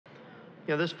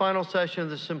This final session of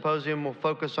the symposium will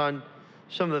focus on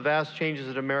some of the vast changes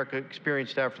that America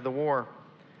experienced after the war,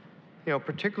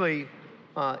 particularly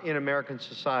in American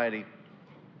society.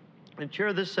 And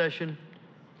chair this session,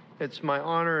 it's my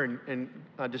honor and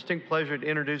distinct pleasure to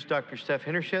introduce Dr. Steph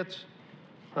Hinnershitz.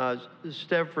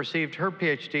 Steph received her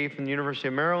PhD from the University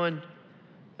of Maryland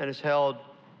and has held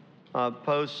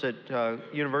posts at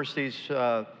universities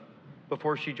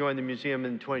before she joined the museum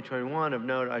in 2021 of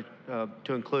note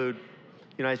to include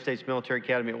United States Military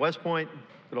Academy at West Point,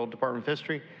 good old Department of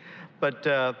History. But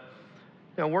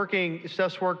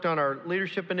Steph's worked on our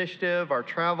leadership initiative, our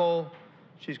travel.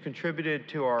 She's contributed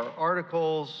to our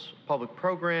articles, public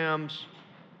programs,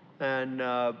 and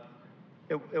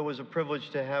it was a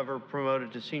privilege to have her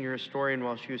promoted to senior historian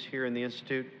while she was here in the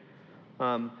Institute.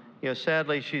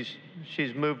 Sadly,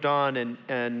 she's moved on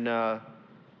and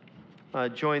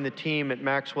joined the team at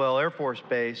Maxwell Air Force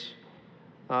Base,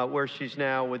 where she's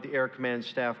now with the Air Command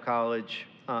Staff College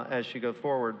as she goes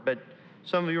forward. But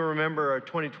some of you remember our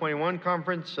 2021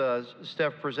 conference.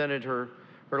 Steph presented her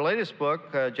latest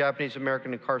book, Japanese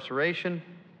American Incarceration,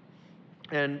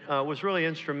 and was really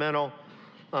instrumental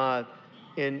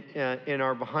in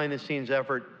our behind-the-scenes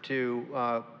effort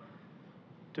to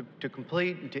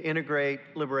complete and to integrate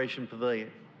Liberation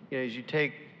Pavilion. As you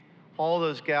take all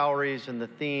those galleries and the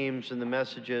themes and the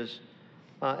messages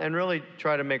and really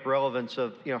try to make relevance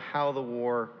of how the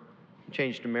war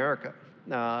changed America,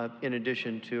 in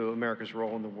addition to America's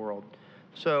role in the world.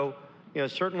 So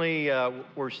certainly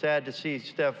we're sad to see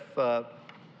Steph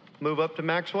move up to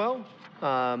Maxwell,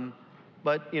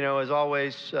 but as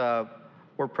always,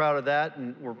 we're proud of that,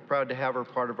 and we're proud to have her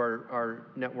part of our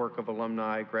network of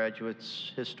alumni,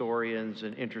 graduates, historians,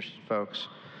 and interested folks.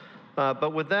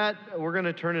 But with that, we're going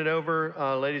to turn it over,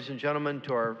 ladies and gentlemen,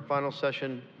 to our final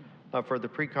session for the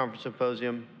pre-conference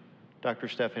symposium, Dr.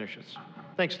 Steph Hinnershitz.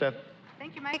 Thanks, Steph.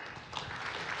 Thank you, Mike.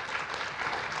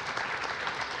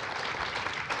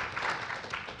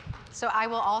 So I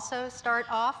will also start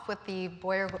off with the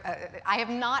Boyer. I have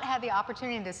not had the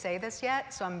opportunity to say this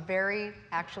yet, so I'm very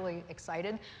actually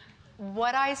excited.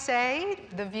 What I say,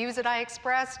 the views that I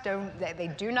express,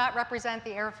 they do not represent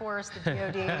the Air Force, the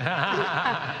DoD,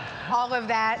 all of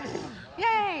that.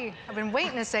 Yay! I've been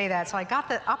waiting to say that, so I got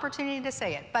the opportunity to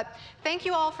say it. But thank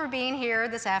you all for being here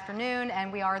this afternoon,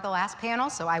 and we are the last panel,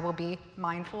 so I will be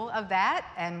mindful of that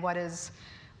and what is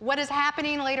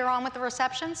happening later on with the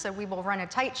reception, so we will run a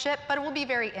tight ship, but it will be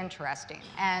very interesting.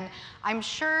 And I'm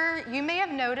sure you may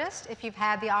have noticed, if you've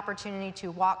had the opportunity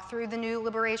to walk through the new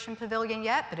Liberation Pavilion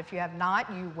yet, but if you have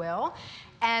not, you will.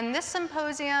 And this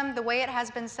symposium, the way it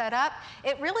has been set up,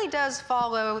 it really does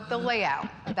follow the layout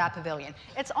of that pavilion.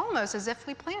 It's almost as if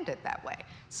we planned it that way.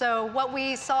 So what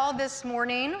we saw this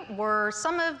morning were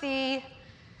some of the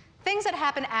things that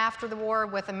happened after the war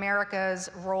with America's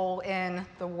role in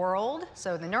the world,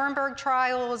 so the Nuremberg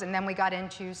trials, and then we got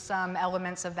into some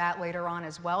elements of that later on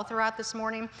as well throughout this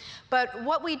morning. But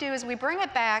what we do is we bring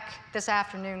it back this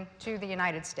afternoon to the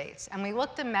United States, and we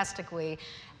look domestically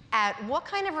at what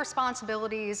kind of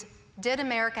responsibilities did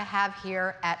America have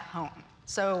here at home.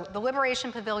 So the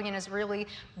Liberation Pavilion is really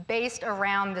based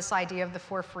around this idea of the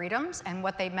four freedoms and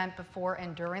what they meant before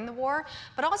and during the war.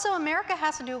 But also America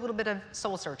has to do a little bit of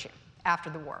soul searching after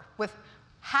the war with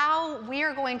how we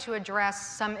are going to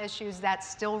address some issues that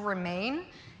still remain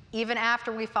even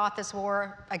after we fought this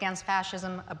war against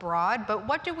fascism abroad. But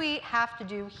what do we have to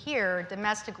do here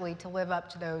domestically to live up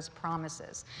to those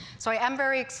promises? So I am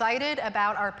very excited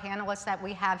about our panelists that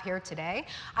we have here today.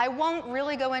 I won't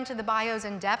really go into the bios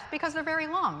in depth because they're very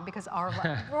long, because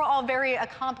we're all very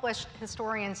accomplished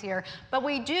historians here. But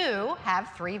we do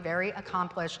have three very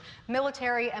accomplished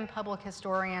military and public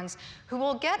historians who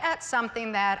will get at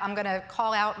something that I'm going to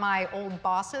call out my old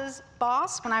boss's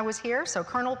boss when I was here. So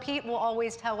Colonel Pete will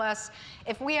always tell us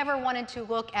if we ever wanted to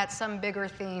look at some bigger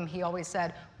theme, he always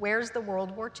said, where's the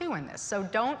World War II in this? So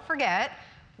don't forget,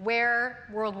 where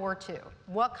World War II?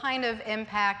 What kind of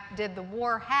impact did the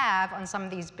war have on some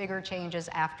of these bigger changes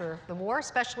after the war,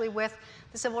 especially with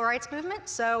the Civil Rights Movement?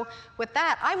 So with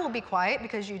that, I will be quiet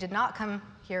because you did not come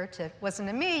here to listen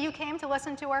to me. You came to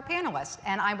listen to our panelists.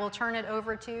 And I will turn it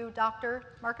over to Dr.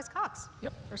 Marcus Cox.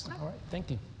 Yep. First time. All right.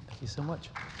 Thank you. Thank you so much.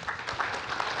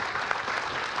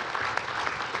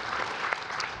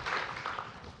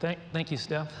 Thank you,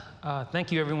 Steph.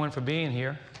 Thank you, everyone, for being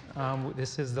here.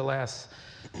 This is the last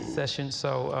session,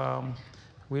 so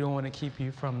we don't want to keep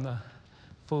you from the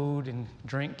food and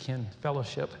drink and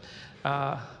fellowship.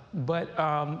 But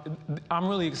I'm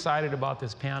really excited about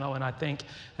this panel, and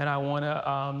I want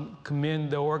to commend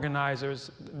the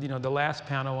organizers. You know, the last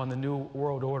panel on the New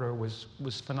World Order was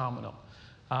phenomenal.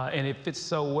 And it fits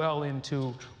so well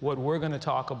into what we're going to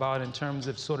talk about in terms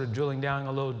of sort of drilling down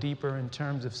a little deeper in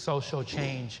terms of social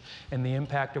change and the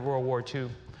impact of World War II.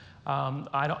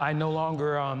 I no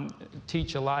longer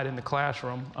teach a lot in the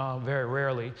classroom, very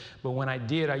rarely, but when I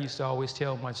did, I used to always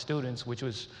tell my students, which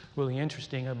was really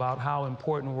interesting, about how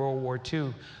important World War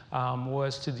II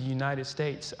was to the United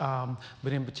States,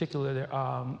 but in particular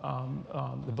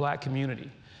the black community.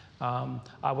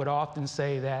 I would often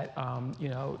say that, you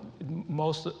know,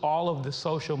 all of the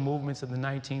social movements of the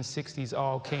 1960s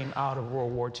all came out of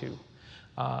World War II.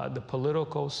 The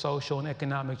political, social, and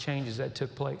economic changes that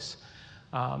took place.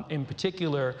 In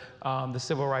particular, the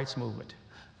Civil Rights Movement.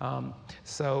 I'll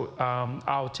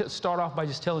start off by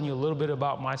just telling you a little bit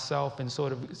about myself and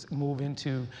sort of move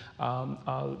into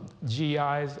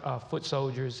GIs, foot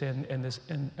soldiers, and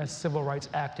as civil rights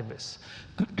activists.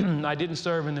 I didn't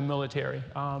serve in the military,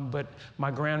 but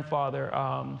my grandfather,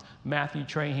 Matthew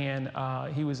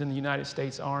Trahan, he was in the United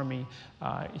States Army.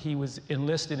 He was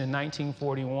enlisted in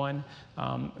 1941.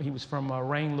 He was from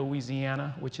Rayne,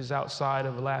 Louisiana, which is outside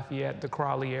of Lafayette, the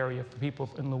Crawley area for people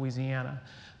in Louisiana.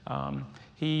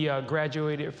 He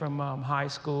graduated from high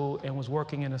school and was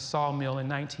working in a sawmill in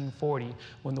 1940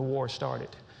 when the war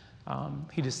started.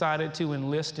 He decided to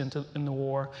enlist in the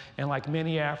war, and like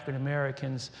many African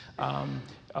Americans,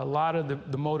 a lot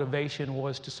of the motivation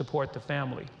was to support the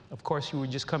family. Of course, you were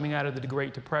just coming out of the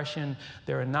Great Depression.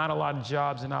 There are not a lot of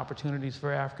jobs and opportunities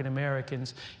for African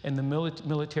Americans, and the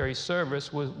military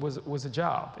service was a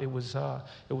job. It was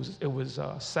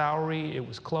salary, it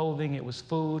was clothing, it was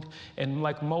food, and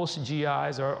like most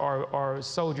GIs or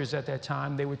soldiers at that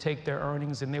time, they would take their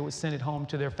earnings and they would send it home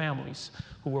to their families,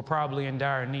 who were probably in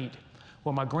dire need.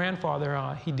 Well, my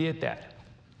grandfather, he did that.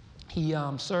 He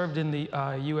served in the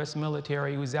U.S.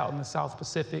 military. He was out in the South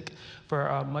Pacific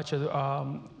for much of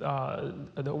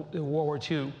the World War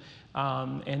II.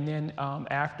 And then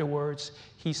afterwards,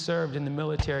 he served in the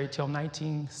military till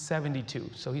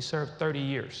 1972. So he served 30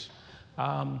 years.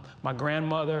 My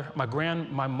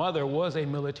mother was a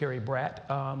military brat.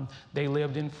 They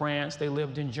lived in France. They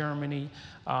lived in Germany.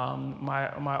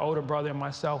 My older brother and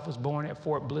myself was born at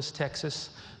Fort Bliss, Texas.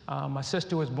 My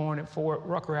sister was born at Fort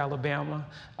Rucker, Alabama.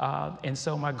 And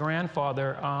so my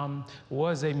grandfather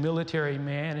was a military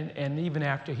man, and even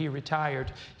after he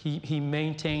retired, he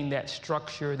maintained that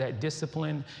structure, that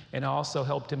discipline, and also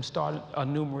helped him start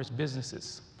numerous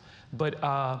businesses. But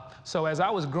so as I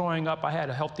was growing up, I had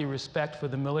a healthy respect for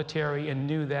the military and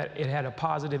knew that it had a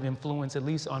positive influence, at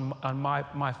least on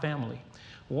my family.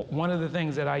 One of the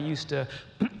things that I used to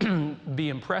be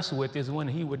impressed with is when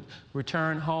he would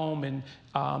return home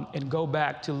and go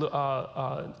back to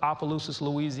Opelousas,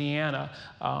 Louisiana,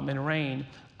 and Rayne.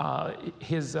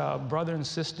 His brother and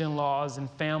sister-in-laws and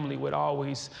family would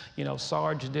always, you know,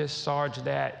 sarge this, sarge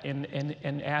that,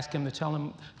 and ask him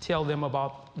to tell them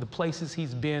about the places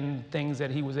he's been, things that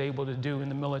he was able to do in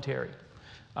the military.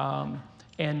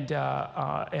 And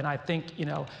I think, you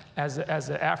know, as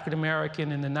an African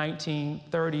American in the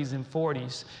 1930s and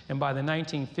 40s, and by the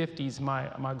 1950s,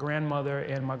 my grandmother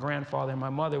and my grandfather and my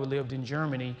mother lived in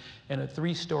Germany in a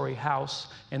 3-story house,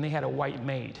 and they had a white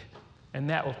maid. And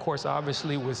that, of course,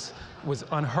 obviously was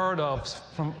unheard of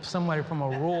from somebody from a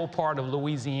rural part of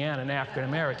Louisiana, an African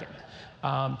American.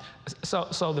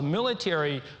 So the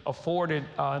military afforded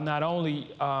not only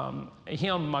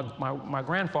him, my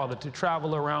grandfather, to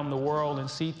travel around the world and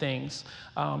see things,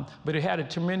 but it had a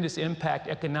tremendous impact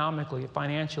economically,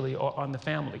 financially on the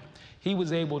family. He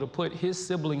was able to put his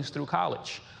siblings through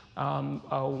college.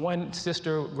 One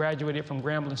sister graduated from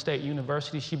Grambling State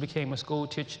University. She became a school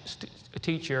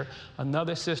teacher.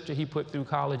 Another sister he put through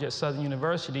college at Southern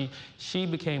University. She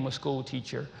became a school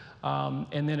teacher.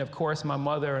 And then, of course, my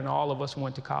mother and all of us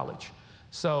went to college.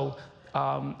 So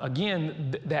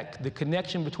again, the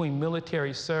connection between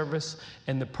military service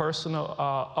and the personal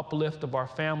uplift of our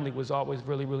family was always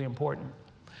really, really important.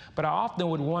 But I often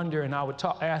would wonder, and I would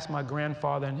ask my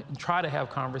grandfather and try to have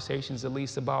conversations at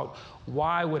least about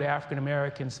why would African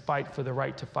Americans fight for the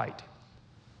right to fight?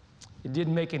 It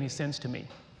didn't make any sense to me.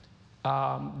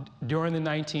 During the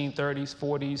 1930s,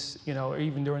 40s, you know,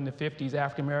 even during the 50s,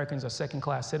 African Americans are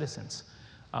second-class citizens.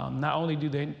 Not only do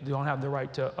they don't have the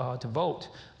right to vote,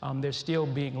 they're still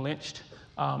being lynched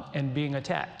and being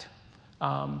attacked.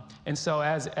 And so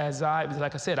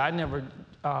like I said, I never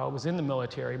was in the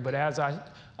military, but as I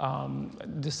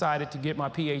decided to get my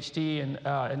PhD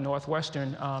in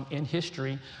Northwestern in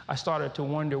history, I started to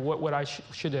wonder what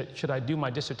should I do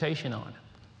my dissertation on.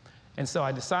 And so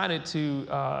I decided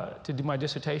to do my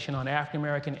dissertation on African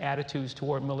American attitudes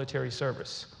toward military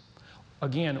service.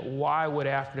 Again, why would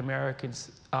African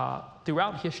Americans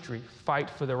throughout history fight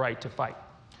for the right to fight?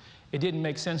 It didn't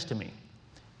make sense to me.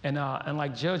 And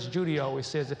like Judge Judy always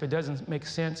says, if it doesn't make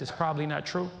sense, it's probably not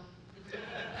true.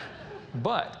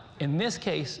 But in this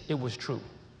case, it was true.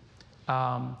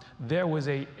 There was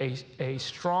a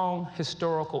strong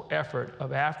historical effort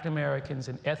of African Americans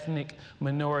and ethnic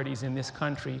minorities in this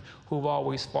country who've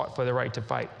always fought for the right to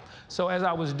fight. So as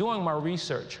I was doing my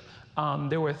research,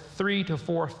 there were 3 to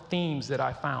 4 themes that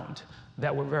I found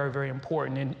that were very, very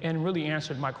important and really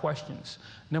answered my questions.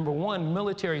 Number one,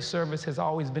 military service has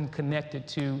always been connected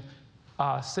to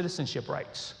citizenship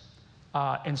rights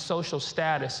and social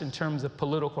status in terms of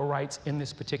political rights in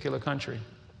this particular country.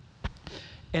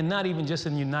 And not even just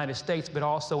in the United States, but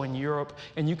also in Europe.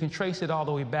 And you can trace it all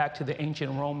the way back to the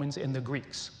ancient Romans and the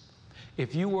Greeks.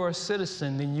 If you were a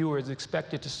citizen, then you were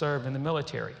expected to serve in the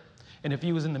military. And if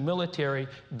you was in the military,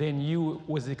 then you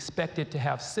was expected to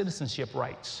have citizenship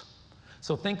rights.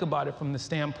 So think about it from the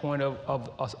standpoint of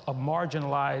a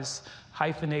marginalized,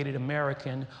 hyphenated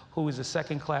American who is a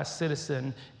second-class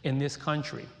citizen in this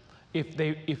country.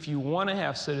 If you want to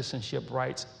have citizenship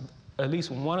rights, at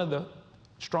least one of the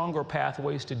stronger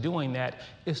pathways to doing that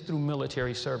is through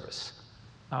military service.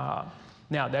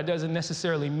 Now, that doesn't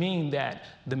necessarily mean that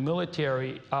the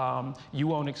military, you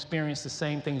won't experience the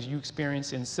same things you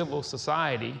experience in civil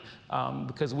society,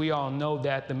 because we all know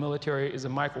that the military is a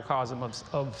microcosm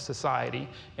of society,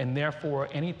 and therefore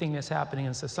anything that's happening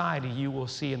in society you will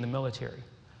see in the military.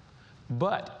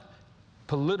 But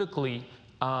politically,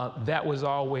 that was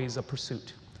always a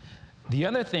pursuit. The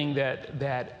other thing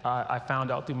that I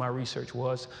found out through my research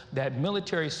was that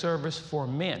military service for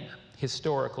men,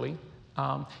 historically,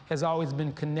 has always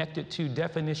been connected to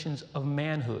definitions of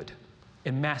manhood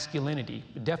and masculinity.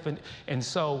 And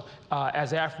so,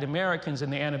 as African Americans in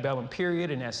the antebellum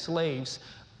period and as slaves,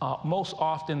 most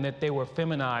often that they were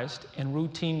feminized and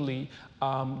routinely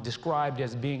described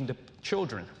as being the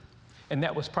children. And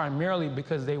that was primarily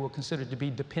because they were considered to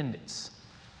be dependents.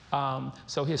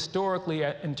 So historically,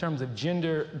 in terms of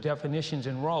gender definitions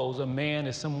and roles, a man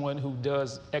is someone who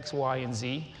does X, Y, and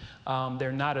Z.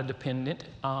 They're not a dependent.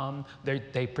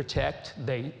 They protect,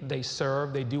 they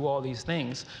serve, they do all these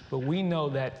things. But we know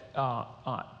that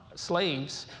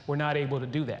slaves were not able to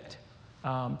do that.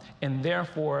 And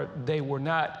therefore, they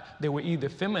were either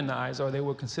feminized or they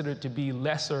were considered to be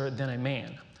lesser than a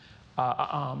man.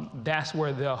 That's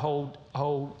where the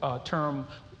whole term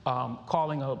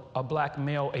calling a black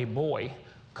male a boy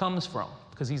comes from,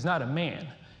 because he's not a man,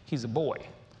 he's a boy.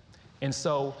 And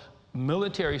so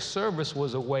military service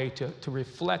was a way to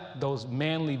reflect those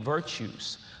manly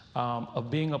virtues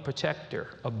of being a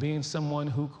protector, of being someone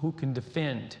who can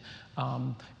defend.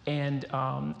 And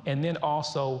then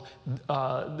also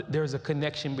there's a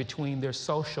connection between their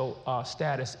social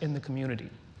status in the community.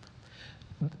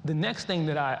 The next thing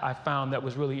that I found that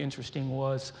was really interesting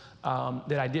was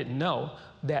that I didn't know,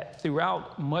 that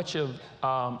throughout much of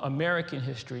American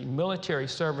history, military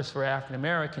service for African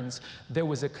Americans, there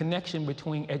was a connection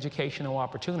between educational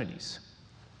opportunities.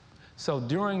 So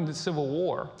during the Civil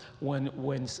War,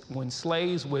 when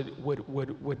slaves would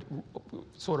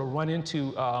sort of run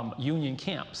into Union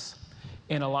camps,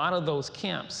 in a lot of those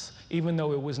camps, even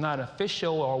though it was not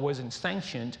official or wasn't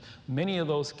sanctioned, many of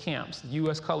those camps,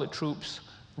 U.S. colored troops,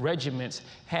 regiments,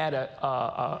 had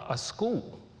a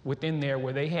school within there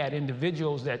where they had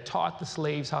individuals that taught the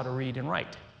slaves how to read and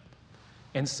write.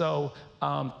 And so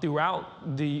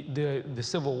throughout the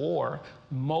Civil War,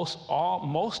 most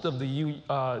of the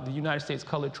United States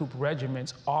colored troop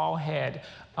regiments all had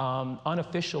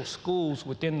unofficial schools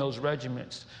within those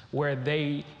regiments where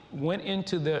they went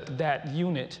into that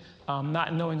unit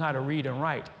not knowing how to read and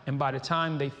write. And by the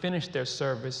time they finished their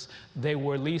service, they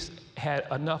were at least had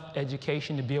enough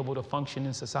education to be able to function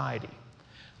in society.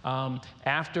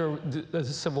 After the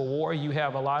Civil War, you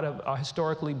have a lot of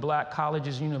historically black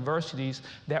colleges, universities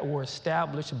that were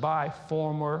established by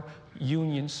former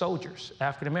Union soldiers,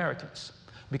 African Americans,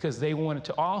 because they wanted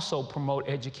to also promote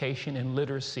education and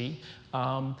literacy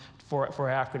for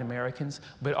African Americans,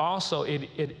 but also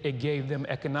it gave them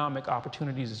economic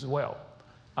opportunities as well.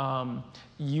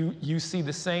 You see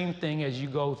the same thing as you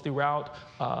go throughout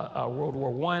World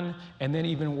War I and then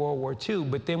even World War II,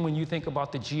 but then when you think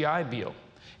about the GI Bill,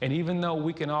 and even though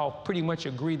we can all pretty much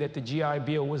agree that the GI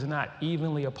Bill was not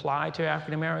evenly applied to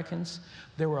African Americans,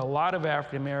 there were a lot of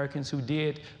African Americans who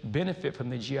did benefit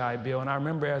from the GI Bill. And I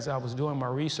remember as I was doing my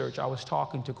research, I was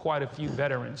talking to quite a few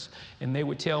veterans, and they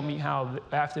would tell me how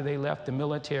after they left the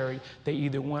military, they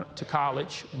either went to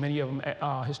college, many of them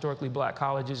historically black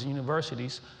colleges and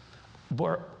universities,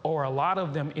 or a lot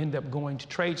of them end up going to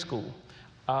trade school.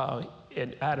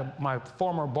 my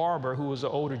former barber, who was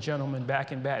an older gentleman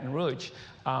back in Baton Rouge,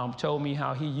 told me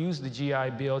how he used the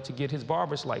GI Bill to get his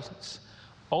barber's license.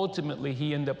 Ultimately,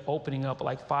 he ended up opening up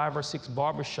like 5 or 6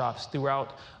 barbershops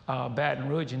throughout Baton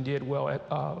Rouge and did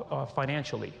well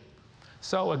financially.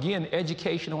 So again,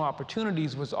 educational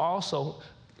opportunities was also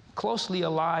closely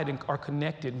allied and are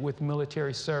connected with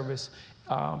military service.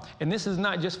 And this is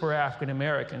not just for African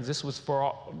Americans, this was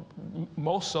for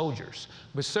most soldiers,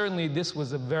 but certainly this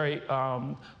was a very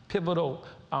pivotal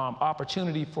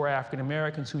opportunity for African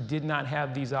Americans who did not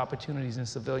have these opportunities in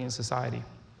civilian society.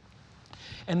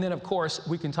 And then, of course,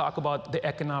 we can talk about the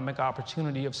economic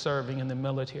opportunity of serving in the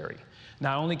military.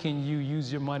 Not only can you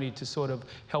use your money to sort of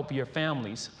help your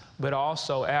families, but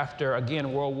also after,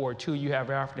 again, World War II, you have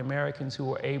African Americans who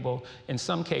were able, in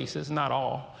some cases, not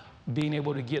all, being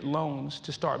able to get loans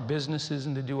to start businesses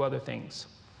and to do other things.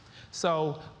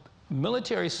 So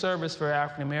military service for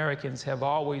African Americans have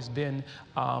always been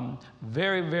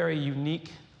very, very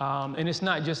unique. And it's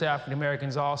not just African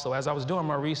Americans also. As I was doing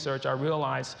my research, I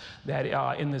realized that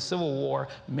in the Civil War,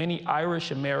 many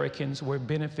Irish Americans were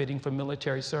benefiting from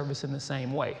military service in the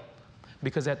same way.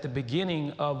 Because at the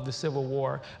beginning of the Civil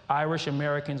War, Irish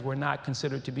Americans were not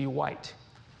considered to be white.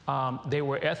 They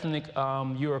were ethnic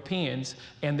Europeans,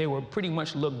 and they were pretty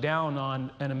much looked down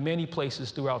on in many places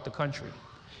throughout the country.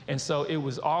 And so it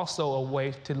was also a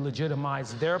way to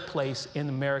legitimize their place in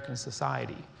American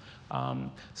society.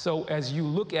 So as you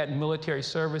look at military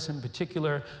service, in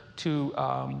particular to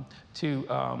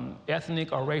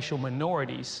ethnic or racial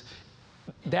minorities,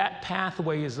 that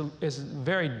pathway is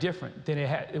very different than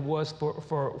it was for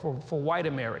white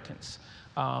Americans.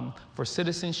 For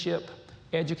citizenship,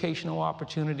 educational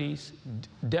opportunities,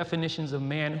 definitions of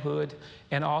manhood,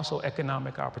 and also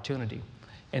economic opportunity.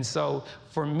 And so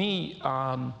for me,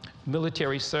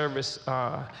 military service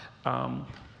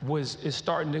is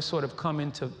starting to sort of come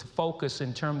into focus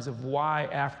in terms of why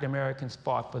African Americans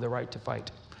fought for the right to fight.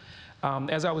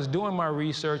 As I was doing my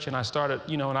research and I started,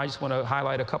 and I just want to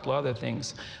highlight a couple of other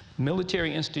things.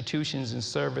 Military institutions and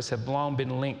service have long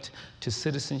been linked to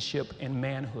citizenship and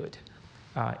manhood.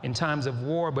 In times of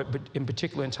war, but in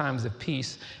particular in times of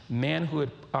peace,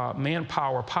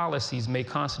 manpower policies may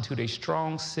constitute a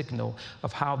strong signal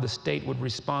of how the state would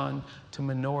respond to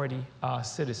minority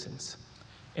citizens.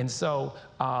 And so,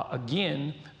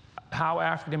 again, how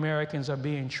African Americans are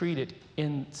being treated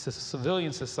in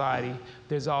civilian society,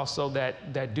 there's also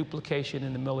that duplication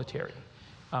in the military.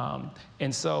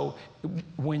 And so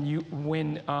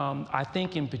when I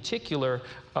think in particular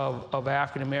of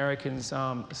African Americans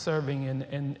serving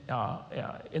in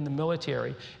the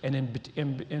military, and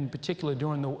in particular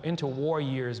during the interwar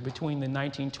years between the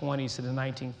 1920s to the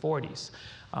 1940s,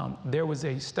 there was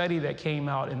a study that came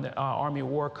out in the Army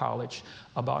War College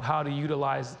about how to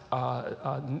utilize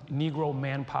Negro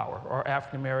manpower, or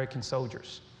African American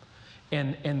soldiers.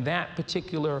 And that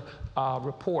particular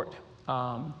report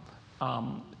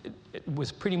it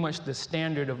was pretty much the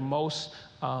standard of most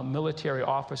military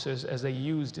officers as they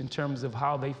used in terms of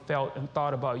how they felt and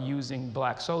thought about using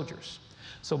black soldiers.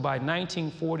 So by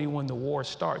 1940, when the war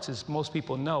starts, as most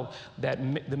people know, that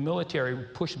the military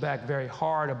pushed back very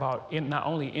hard about not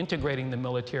only integrating the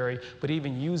military, but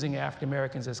even using African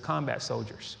Americans as combat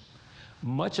soldiers.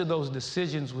 Much of those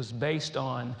decisions was based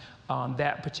on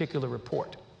that particular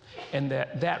report. And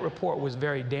that report was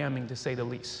very damning, to say the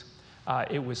least.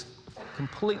 It was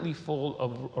completely full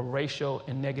of racial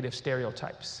and negative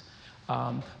stereotypes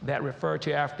that refer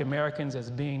to African Americans as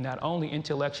being not only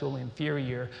intellectually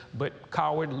inferior, but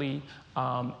cowardly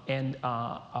and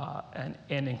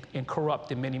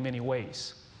corrupt in many, many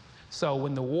ways. So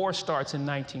when the war starts in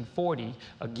 1940,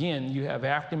 again, you have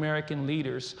African American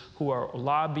leaders who are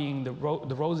lobbying the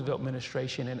Roosevelt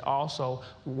administration and also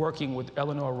working with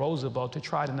Eleanor Roosevelt to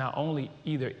try to not only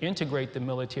either integrate the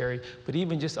military, but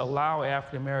even just allow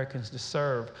African Americans to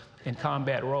serve in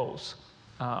combat roles.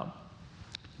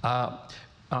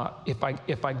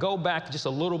 If I go back just a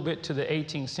little bit to the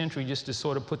 18th century, just to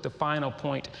sort of put the final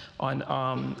point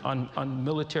on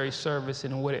military service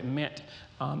and what it meant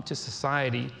to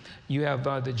society, you have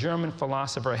the German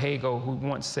philosopher Hegel, who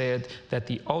once said that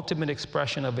the ultimate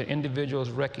expression of an individual's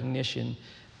recognition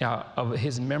of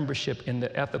his membership in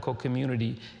the ethical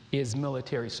community is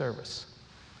military service.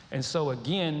 And so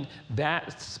again,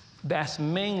 that's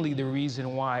mainly the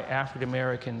reason why African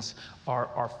Americans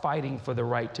are fighting for the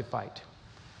right to fight.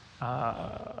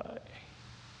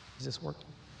 Is this working?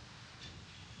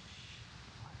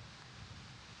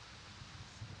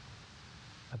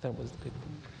 I thought it was the big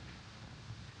one.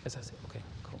 As I said, okay,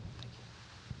 cool, thank you.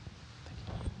 Thank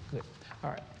you. Good.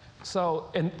 All right. So,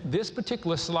 and this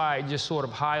particular slide just sort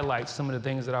of highlights some of the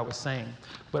things that I was saying,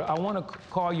 but I want to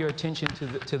call your attention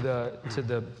to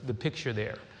the picture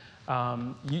there.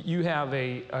 You have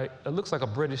it looks like a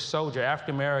British soldier,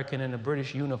 African American in a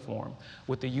British uniform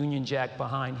with the Union Jack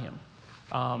behind him.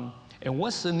 And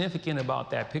what's significant about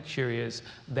that picture is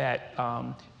that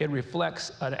it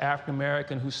reflects an African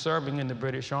American who's serving in the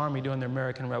British Army during the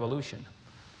American Revolution.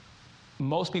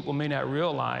 Most people may not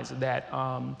realize that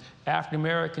African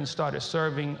Americans started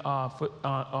serving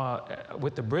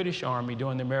with the British Army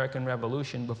during the American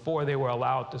Revolution before they were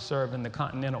allowed to serve in the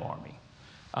Continental Army.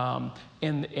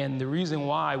 And the reason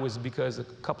why was because a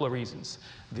couple of reasons.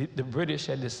 The British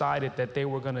had decided that they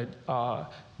were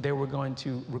going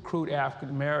to recruit African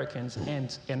Americans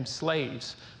and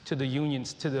slaves to the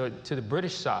Unions, to the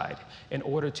British side, in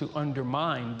order to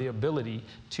undermine the ability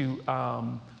to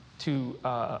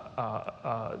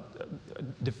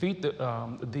defeat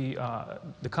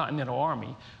the Continental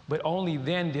Army. But only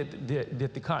then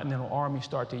did the Continental Army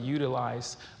start to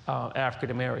utilize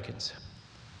African Americans.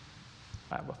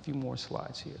 I have a few more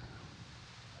slides here.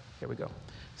 Here we go.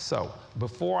 So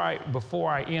before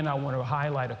I end, I want to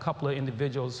highlight a couple of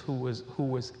individuals who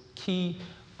was key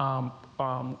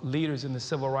leaders in the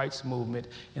civil rights movement,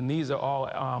 and these are all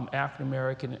African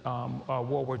American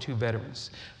World War II veterans.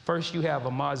 First, you have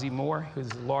Amazi Moore,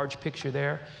 who's a large picture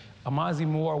there. Amazi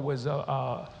Moore was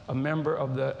a member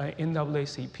of the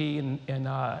NAACP in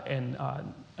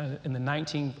the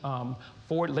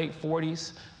late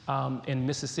 40s in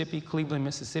Mississippi, Cleveland,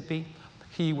 Mississippi.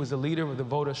 He was a leader of the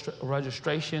voter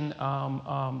registration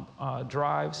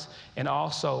drives, and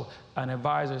also an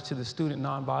advisor to the Student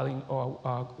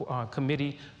Nonviolent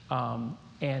Committee.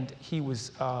 And he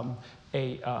was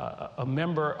a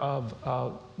member of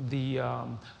the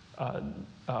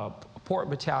Port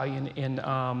Battalion in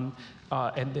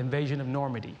the invasion of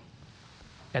Normandy.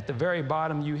 At the very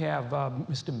bottom, you have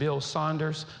Mr. Bill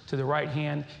Saunders to the right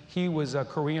hand. He was a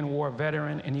Korean War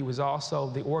veteran, and he was also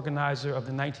the organizer of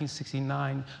the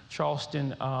 1969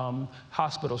 Charleston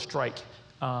hospital strike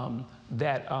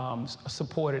that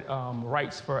supported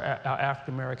rights for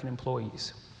African American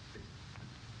employees.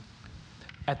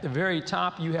 At the very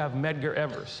top, you have Medgar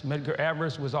Evers. Medgar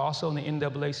Evers was also in the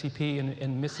NAACP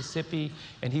in Mississippi,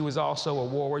 and he was also a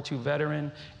World War II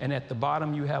veteran. And at the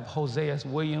bottom, you have Hosea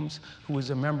Williams, who was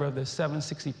a member of the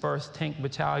 761st Tank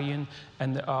Battalion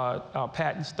and the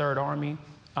Patton's Third Army.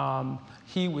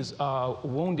 He was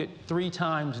wounded 3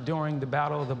 times during the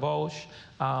Battle of the Bulge.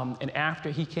 And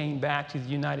after he came back to the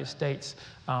United States,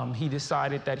 he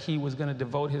decided that he was going to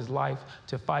devote his life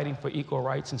to fighting for equal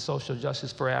rights and social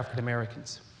justice for African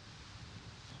Americans.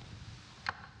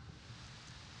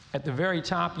 At the very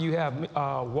top, you have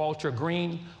Walter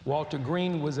Green. Walter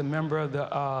Green was a member of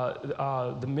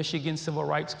the Michigan Civil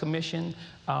Rights Commission.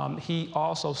 He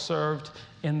also served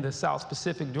in the South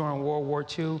Pacific during World War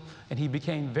II, and he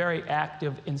became very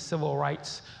active in civil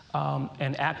rights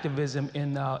and activism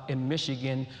in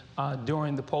Michigan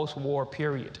during the post-war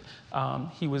period.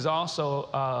 He was also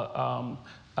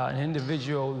an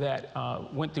individual that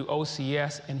went through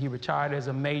OCS, and he retired as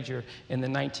a major in the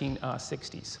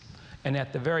 1960s. And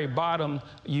at the very bottom,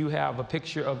 you have a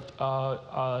picture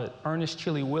of Ernest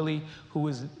Chili Willie, who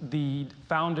was the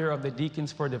founder of the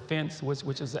Deacons for Defense,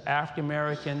 which is an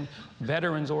African-American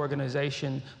veterans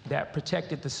organization that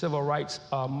protected the civil rights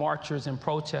marchers and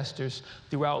protesters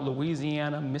throughout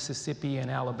Louisiana, Mississippi, and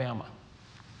Alabama.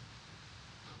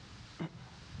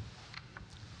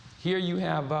 Here you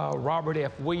have Robert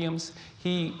F. Williams.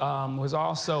 He was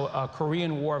also a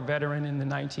Korean War veteran in the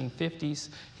 1950s.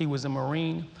 He was a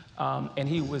Marine. And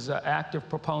he was an active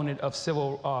proponent of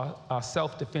civil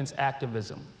self-defense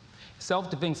activism.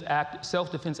 Self-defense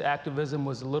activism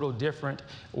was a little different,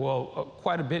 well,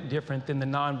 quite a bit different than the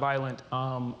nonviolent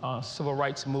civil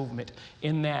rights movement,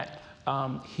 in that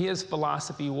his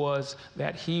philosophy was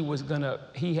that he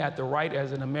had the right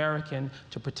as an American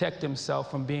to protect himself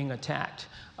from being attacked.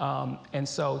 And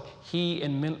so he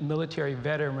and military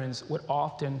veterans would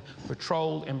often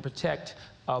patrol and protect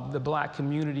the black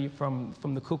community from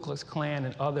the Ku Klux Klan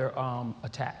and other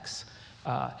attacks.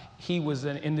 He was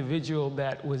an individual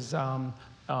that was from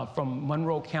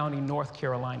Monroe County, North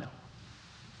Carolina.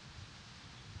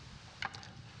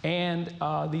 And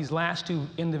these last 2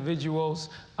 individuals,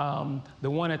 the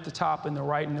one at the top in the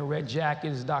right in the red jacket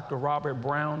is Dr. Robert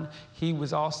Brown. He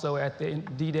was also at the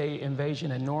D-Day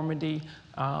invasion in Normandy,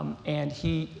 and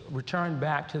he returned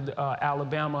back to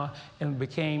Alabama and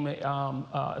became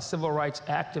a civil rights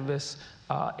activist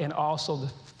and also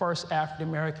the first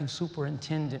African-American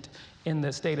superintendent in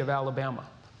the state of Alabama.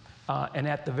 And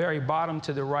at the very bottom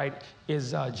to the right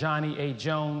is Johnny A.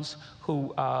 Jones,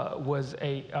 who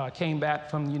came back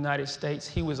from the United States.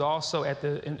 He was also at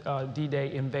the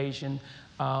D-Day invasion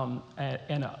in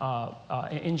an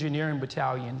engineering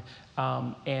battalion,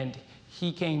 and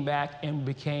he came back and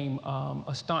became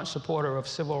a staunch supporter of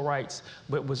civil rights,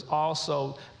 but was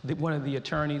also one of the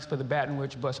attorneys for the Baton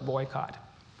Rouge bus boycott.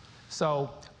 So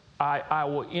I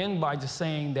will end by just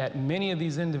saying that many of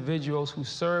these individuals who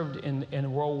served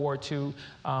in World War II,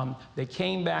 they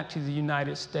came back to the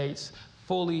United States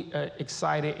fully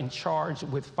excited and charged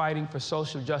with fighting for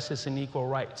social justice and equal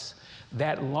rights.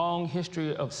 That long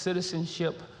history of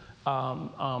citizenship,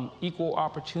 equal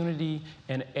opportunity,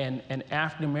 and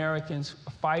African Americans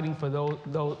fighting for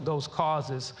those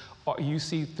causes, you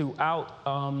see throughout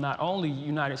not only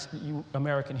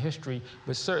American history,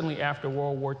 but certainly after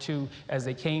World War II, as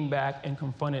they came back and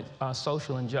confronted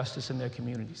social injustice in their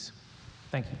communities.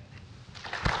 Thank you.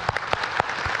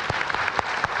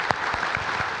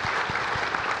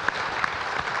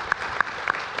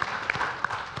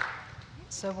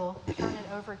 So we'll turn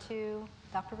it over to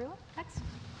Dr. Vuic next.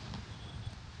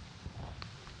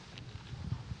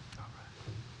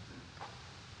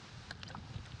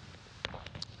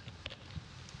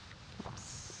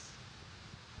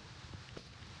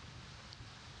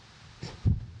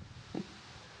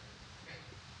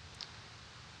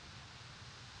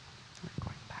 We're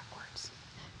going backwards.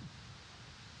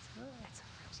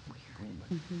 It's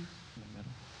weird.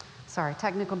 Sorry,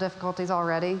 technical difficulties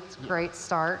already. It's a great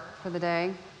start for the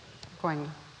day. Going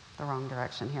the wrong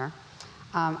direction here.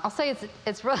 I'll say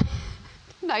it's really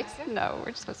nice to know.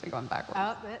 We're just supposed to be going backwards.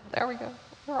 Oh, there we go.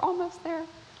 We're almost there.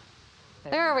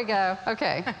 There we go.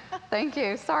 Okay. Thank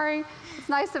you. Sorry. It's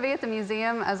nice to be at the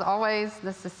museum, as always.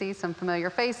 Nice to see some familiar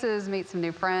faces, meet some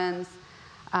new friends.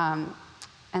 And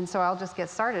so I'll just get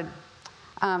started.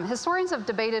 Historians have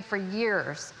debated for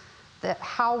years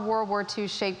how World War II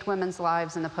shaped women's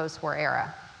lives in the post-war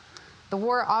era. The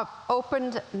war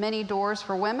opened many doors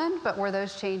for women, but were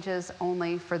those changes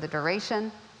only for the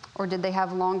duration, or did they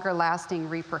have longer lasting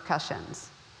repercussions?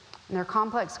 And they're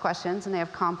complex questions, and they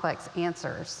have complex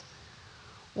answers.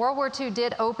 World War II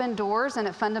did open doors, and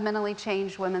it fundamentally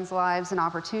changed women's lives and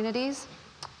opportunities,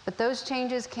 but those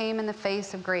changes came in the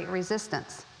face of great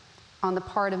resistance on the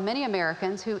part of many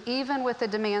Americans who, even with the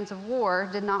demands of war,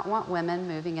 did not want women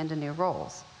moving into new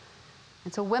roles.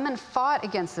 And so women fought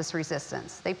against this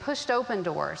resistance. They pushed open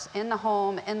doors in the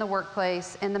home, in the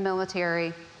workplace, in the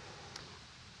military,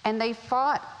 and they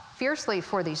fought fiercely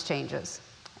for these changes.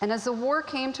 And as the war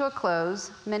came to a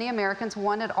close, many Americans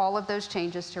wanted all of those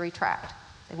changes to retract.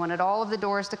 They wanted all of the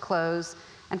doors to close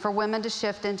and for women to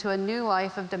shift into a new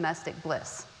life of domestic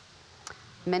bliss.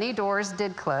 Many doors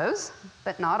did close,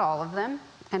 but not all of them,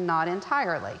 and not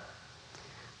entirely.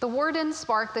 The war didn't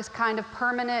spark this kind of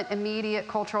permanent, immediate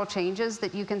cultural changes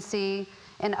that you can see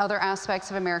in other aspects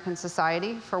of American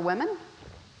society for women.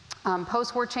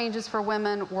 Post-war changes for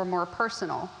women were more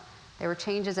personal. They were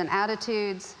changes in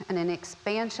attitudes and an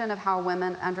expansion of how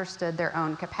women understood their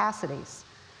own capacities.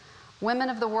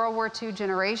 Women of the World War II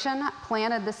generation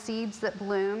planted the seeds that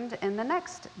bloomed in the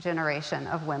next generation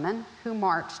of women who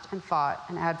marched and fought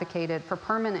and advocated for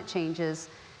permanent changes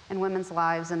in women's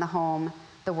lives in the home,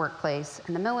 the workplace,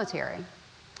 and the military.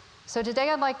 So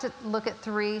today I'd like to look at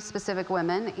 3 specific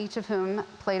women, each of whom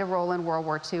played a role in World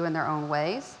War II in their own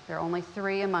ways. There are only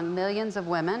 3 among millions of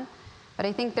women, but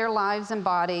I think their lives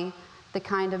embody the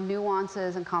kind of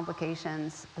nuances and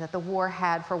complications that the war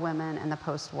had for women in the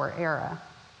post-war era.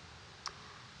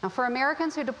 Now, for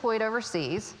Americans who deployed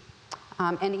overseas,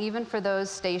 and even for those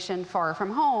stationed far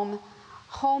from home,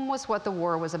 home was what the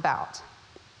war was about,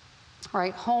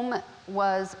 right? Home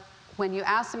was, when you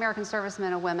asked American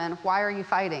servicemen and women, why are you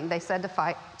fighting? They said to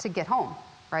fight to get home,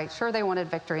 right? Sure, they wanted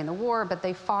victory in the war, but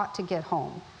they fought to get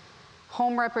home.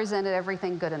 Home represented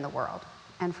everything good in the world.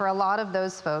 And for a lot of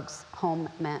those folks, home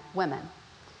meant women.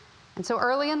 And so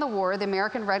early in the war, the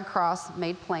American Red Cross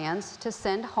made plans to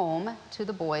send home to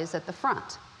the boys at the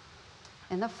front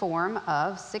in the form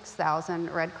of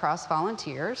 6,000 Red Cross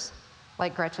volunteers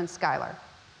like Gretchen Schuyler.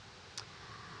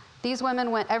 These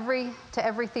women went to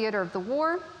every theater of the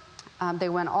war. They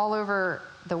went all over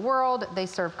the world. They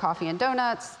served coffee and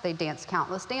donuts. They danced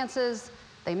countless dances.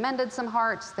 They mended some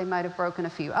hearts. They might have broken a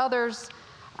few others.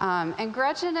 And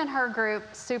Gretchen and her group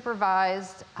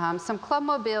supervised some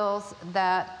clubmobiles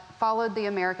that followed the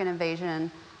American invasion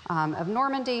of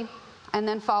Normandy, and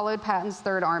then followed Patton's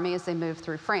Third Army as they moved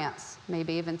through France,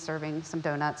 maybe even serving some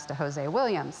donuts to Jose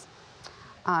Williams.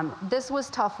 This was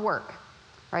tough work,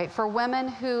 right? For women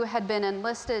who had been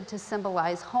enlisted to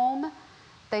symbolize home,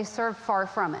 they served far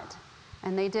from it.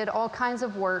 And they did all kinds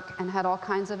of work and had all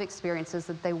kinds of experiences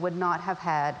that they would not have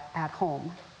had at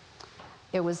home.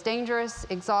 It was dangerous,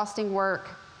 exhausting work,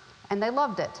 and they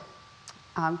loved it.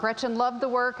 Gretchen loved the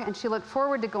work and she looked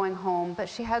forward to going home, but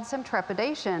she had some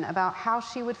trepidation about how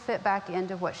she would fit back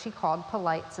into what she called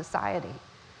polite society,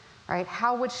 right?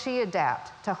 How would she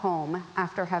adapt to home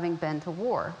after having been to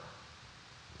war?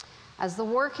 As the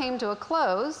war came to a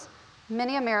close,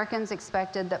 many Americans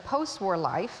expected that post-war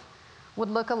life would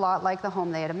look a lot like the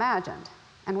home they had imagined.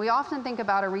 And we often think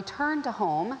about a return to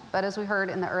home, but as we heard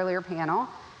in the earlier panel,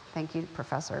 thank you,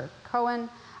 Professor Cohen,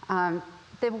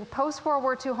 the post-World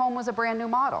War II home was a brand new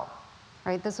model,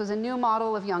 right? This was a new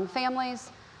model of young families,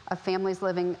 of families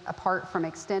living apart from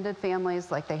extended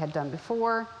families like they had done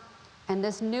before. And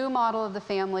this new model of the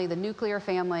family, the nuclear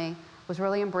family, was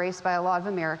really embraced by a lot of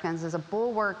Americans as a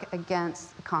bulwark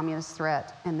against the communist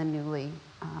threat and the newly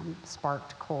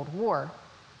sparked Cold War.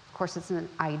 Of course, it's an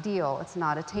ideal. It's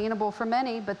not attainable for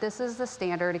many, but this is the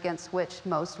standard against which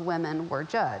most women were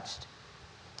judged.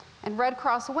 And Red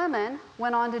Cross women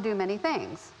went on to do many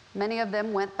things. Many of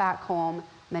them went back home.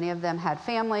 Many of them had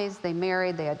families. They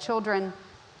married. They had children.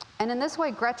 And in this way,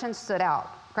 Gretchen stood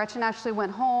out. Gretchen actually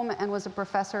went home and was a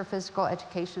professor of physical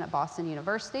education at Boston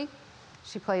University.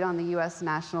 She played on the U.S.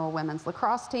 National Women's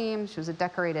Lacrosse team. She was a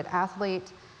decorated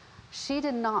athlete. She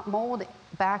did not mold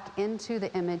back into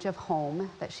the image of home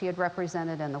that she had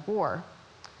represented in the war.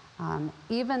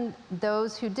 Even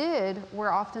those who did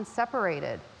were often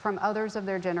separated from others of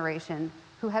their generation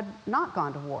who had not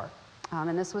gone to war.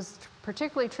 And this was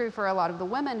particularly true for a lot of the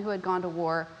women who had gone to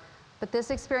war, but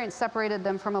this experience separated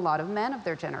them from a lot of men of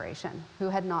their generation who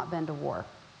had not been to war.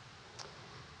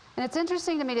 And it's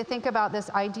interesting to me to think about this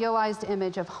idealized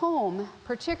image of home,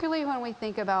 particularly when we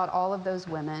think about all of those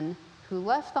women who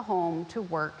left the home to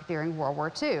work during World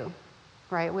War II,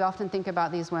 right? We often think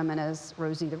about these women as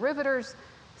Rosie the Riveters,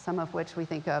 some of which we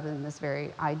think of in this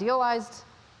very idealized,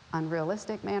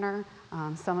 unrealistic manner,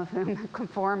 some of whom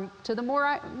conform to the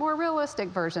more realistic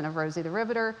version of Rosie the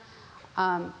Riveter.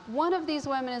 One of these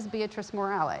women is Beatrice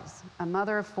Morales, a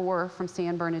mother of 4 from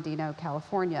San Bernardino,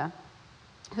 California,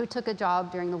 who took a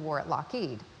job during the war at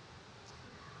Lockheed.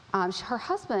 Her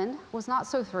husband was not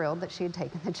so thrilled that she had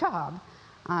taken the job.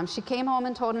 She came home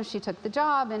and told him she took the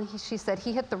job, and she said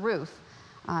he hit the roof.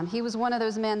 He was one of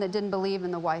those men that didn't believe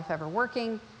in the wife ever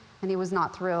working, and he was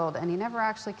not thrilled, and he never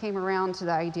actually came around to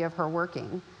the idea of her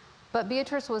working. But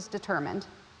Beatrice was determined,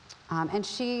 and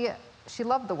she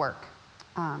loved the work.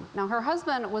 Now, her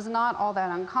husband was not all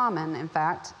that uncommon. In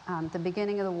fact, at the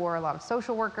beginning of the war, a lot of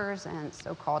social workers and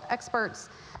so-called experts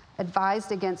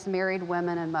advised against married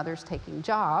women and mothers taking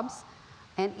jobs.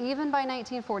 And even by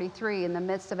 1943, in the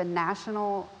midst of a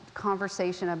national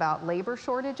conversation about labor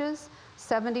shortages,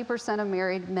 70% of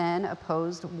married men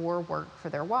opposed war work for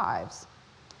their wives.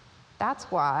 That's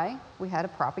why we had a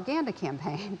propaganda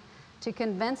campaign to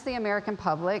convince the American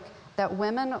public that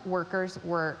women workers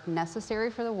were necessary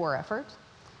for the war effort,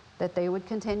 that they would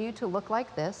continue to look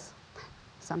like this,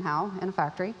 somehow, in a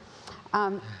factory,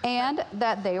 and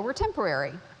that they were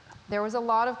temporary. There was a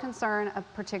lot of concern,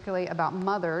 particularly about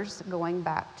mothers going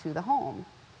back to the home.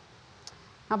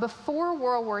 Now, before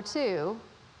World War II,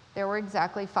 there were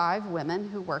exactly 5 women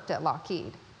who worked at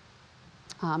Lockheed.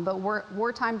 But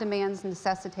wartime demands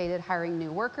necessitated hiring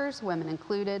new workers, women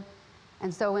included.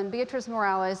 And so when Beatrice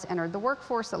Morales entered the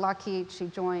workforce at Lockheed, she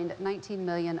joined 19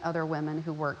 million other women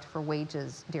who worked for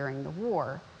wages during the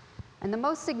war. And the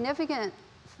most significant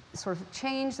sort of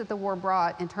change that the war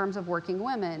brought in terms of working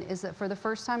women is that for the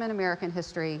first time in American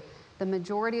history, the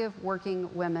majority of working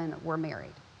women were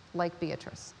married, like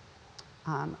Beatrice.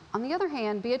 On the other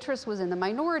hand, Beatrice was in the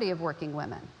minority of working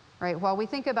women, right? While we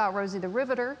think about Rosie the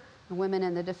Riveter, women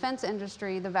in the defense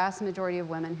industry, the vast majority of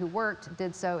women who worked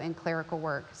did so in clerical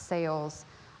work, sales,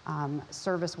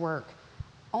 service work.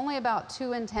 Only about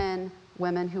 2 in 10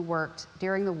 women who worked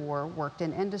during the war worked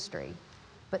in industry.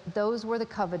 But those were the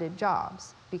coveted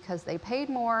jobs because they paid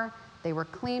more, they were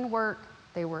clean work,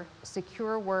 they were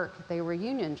secure work, they were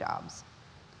union jobs,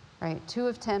 right? 2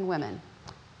 of 10 women.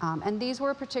 And these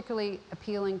were particularly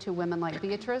appealing to women like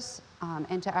Beatrice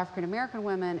and to African American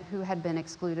women who had been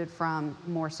excluded from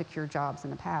more secure jobs in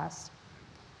the past.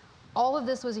 All of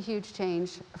this was a huge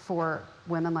change for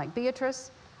women like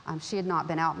Beatrice. She had not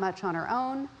been out much on her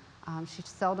own. She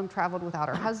seldom traveled without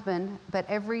her husband, but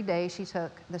every day she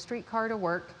took the streetcar to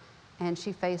work and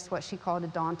she faced what she called a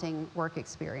daunting work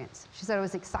experience. She said it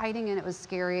was exciting and it was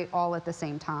scary all at the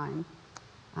same time.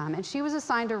 And she was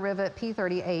assigned to rivet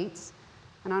P-38s.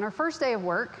 And on her first day of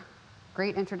work,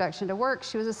 great introduction to work,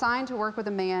 she was assigned to work with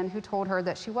a man who told her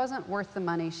that she wasn't worth the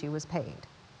money she was paid.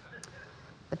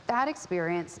 But that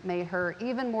experience made her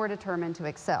even more determined to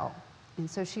excel. And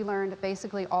so she learned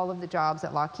basically all of the jobs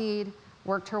at Lockheed,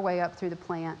 worked her way up through the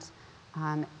plant,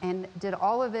 and did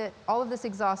all of this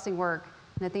exhausting work,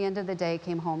 and at the end of the day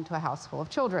came home to a house full of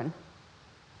children.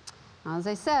 Now, as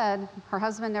I said, her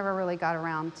husband never really got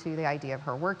around to the idea of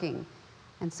her working.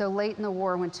 And so late in the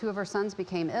war, when 2 of her sons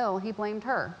became ill, he blamed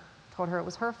her, told her it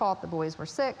was her fault the boys were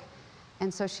sick,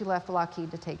 and so she left Lockheed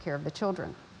to take care of the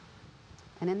children.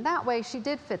 And in that way, she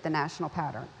did fit the national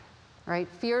pattern, right?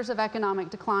 Fears of economic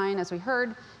decline, as we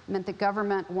heard, meant the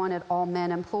government wanted all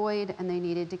men employed, and they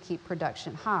needed to keep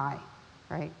production high,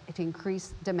 right, to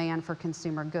increase demand for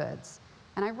consumer goods.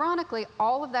 And ironically,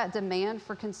 all of that demand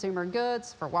for consumer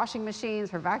goods, for washing machines,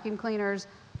 for vacuum cleaners,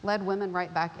 led women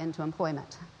right back into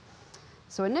employment.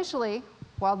 So initially,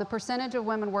 while the percentage of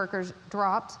women workers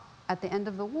dropped at the end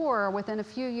of the war, within a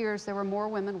few years, there were more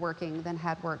women working than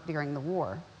had worked during the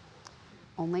war.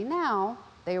 Only now,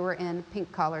 they were in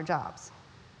pink-collar jobs,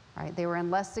 right? They were in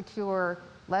less secure,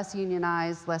 less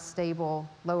unionized, less stable,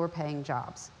 lower-paying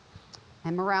jobs.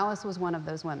 And Morales was one of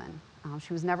those women.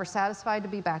 She was never satisfied to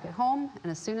be back at home,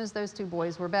 and as soon as those 2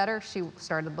 boys were better, she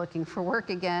started looking for work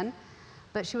again,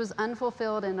 but she was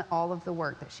unfulfilled in all of the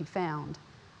work that she found.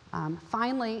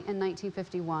 Finally, in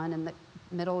 1951, in the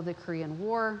middle of the Korean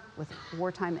War, with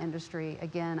wartime industry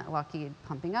again at Lockheed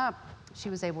pumping up, she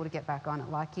was able to get back on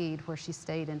at Lockheed, where she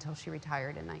stayed until she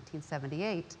retired in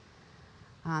 1978.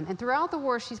 And throughout the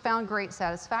war, she found great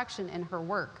satisfaction in her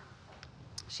work.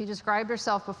 She described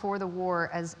herself before the war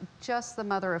as just the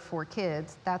mother of 4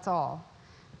 kids, that's all.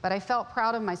 But I felt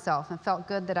proud of myself and felt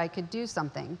good that I could do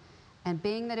something. And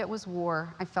being that it was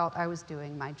war, I felt I was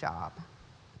doing my job.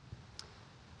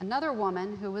 Another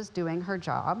woman who was doing her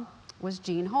job was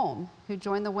Jean Holm, who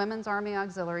joined the Women's Army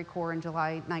Auxiliary Corps in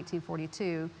July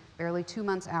 1942, barely 2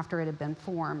 months after it had been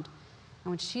formed.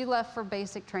 And when she left for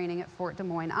basic training at Fort Des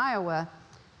Moines, Iowa,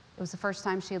 it was the first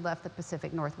time she had left the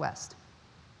Pacific Northwest.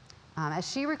 As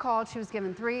she recalled, she was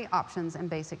given 3 options in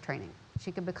basic training.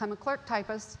 She could become a clerk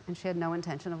typist, and she had no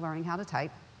intention of learning how to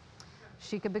type.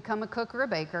 She could become a cook or a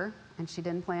baker, and she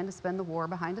didn't plan to spend the war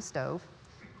behind a stove.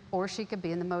 Or she could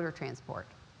be in the motor transport.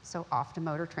 So off to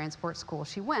motor transport school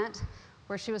she went,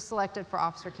 where she was selected for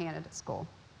officer candidate school.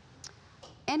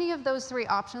 Any of those 3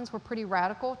 options were pretty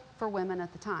radical for women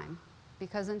at the time,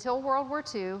 because until World War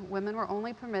II, women were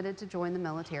only permitted to join the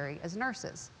military as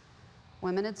nurses.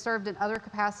 Women had served in other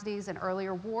capacities in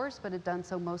earlier wars, but had done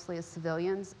so mostly as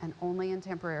civilians and only in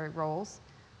temporary roles,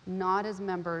 not as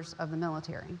members of the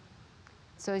military.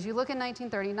 So as you look in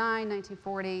 1939,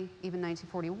 1940, even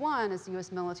 1941, as the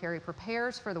US military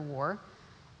prepares for the war,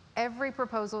 every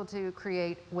proposal to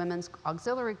create women's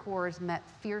auxiliary corps met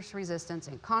fierce resistance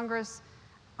in Congress,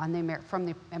 from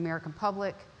the American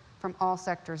public, from all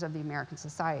sectors of the American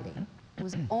society. It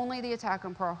was only the attack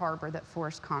on Pearl Harbor that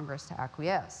forced Congress to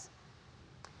acquiesce.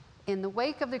 In the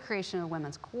wake of the creation of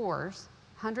women's corps,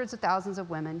 hundreds of thousands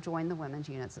of women joined the women's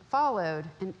units that followed,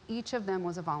 and each of them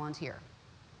was a volunteer.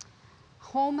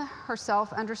 Holm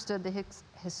herself understood the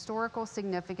historical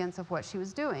significance of what she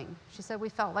was doing. She said, "We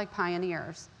felt like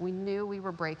pioneers. We knew we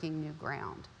were breaking new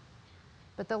ground."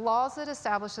 But the laws that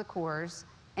established the corps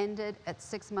ended at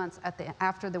 6 months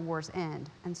after the war's end,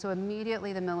 and so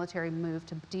immediately the military moved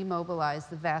to demobilize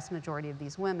the vast majority of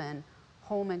these women,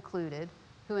 Holm included,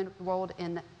 who enrolled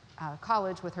in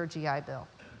college with her GI Bill.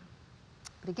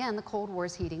 But again, the Cold War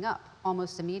is heating up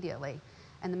almost immediately,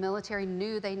 and the military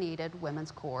knew they needed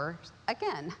women's corps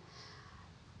again.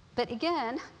 But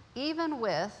again, even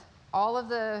with all of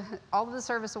the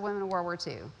service of women in World War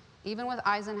II, even with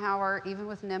Eisenhower, even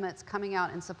with Nimitz coming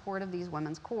out in support of these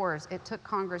women's corps, it took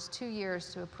Congress 2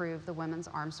 years to approve the Women's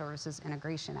Armed Services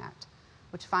Integration Act,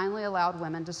 which finally allowed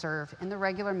women to serve in the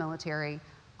regular military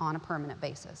on a permanent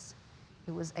basis.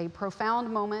 It was a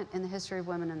profound moment in the history of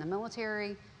women in the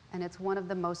military, and it's one of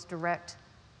the most direct,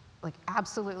 like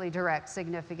absolutely direct,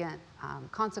 significant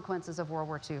consequences of World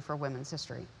War II for women's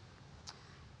history.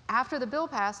 After the bill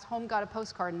passed, Holm got a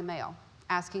postcard in the mail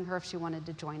asking her if she wanted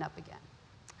to join up again.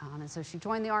 And so she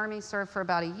joined the Army, served for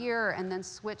about a year, and then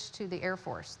switched to the Air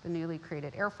Force, the newly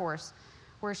created Air Force,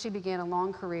 where she began a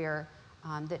long career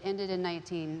that ended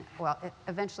in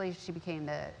eventually she became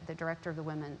the director of the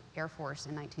Women Air Force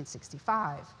in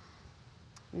 1965.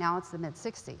 Now it's the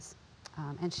mid-60s.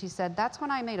 And she said, "That's when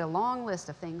I made a long list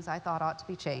of things I thought ought to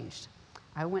be changed.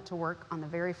 I went to work on the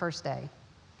very first day."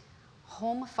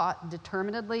 Holm fought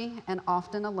determinedly and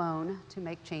often alone to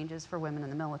make changes for women in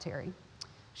the military.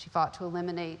 She fought to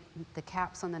eliminate the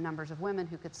caps on the numbers of women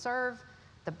who could serve,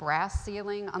 the brass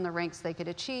ceiling on the ranks they could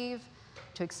achieve,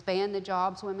 to expand the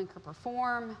jobs women could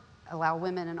perform, allow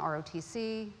women in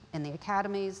ROTC, in the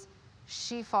academies.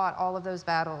 She fought all of those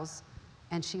battles,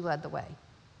 and she led the way.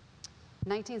 In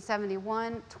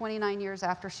 1971, 29 years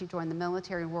after she joined the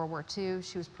military in World War II,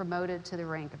 she was promoted to the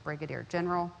rank of Brigadier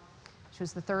General. She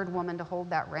was the third woman to hold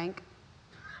that rank.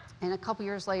 And a couple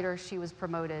years later, she was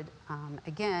promoted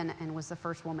again and was the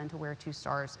first woman to wear 2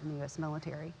 stars in the US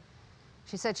military.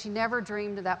 She said she never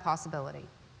dreamed of that possibility.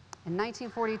 In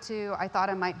 1942, I thought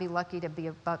I might be lucky to be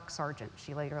a buck sergeant,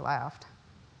 she later laughed.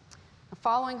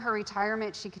 Following her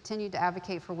retirement, she continued to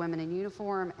advocate for women in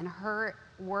uniform, and her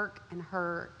work and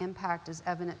her impact is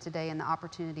evident today in the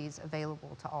opportunities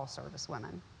available to all service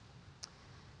women.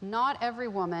 Not every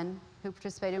woman who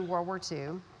participated in World War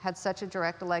II had such a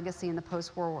direct legacy in the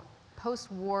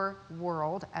post-war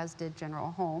world as did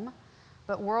General Holm,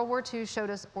 but World War II showed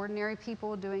us ordinary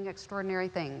people doing extraordinary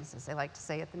things, as they like to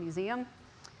say at the museum.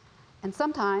 And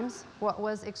sometimes what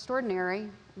was extraordinary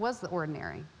was the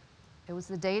ordinary. It was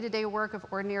the day-to-day work of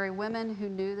ordinary women who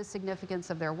knew the significance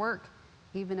of their work,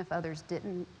 even if others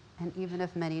didn't, and even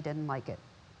if many didn't like it.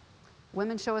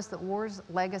 Women show us that war's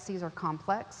legacies are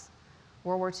complex.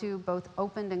 World War II both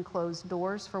opened and closed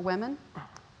doors for women,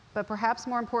 but perhaps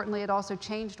more importantly, it also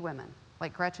changed women,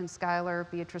 like Gretchen Schuyler,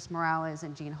 Beatrice Morales,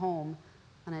 and Jean Holm,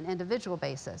 on an individual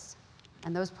basis.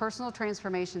 And those personal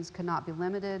transformations could not be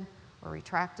limited or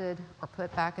retracted or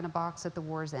put back in a box at the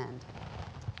war's end.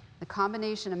 The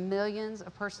combination of millions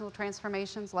of personal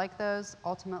transformations like those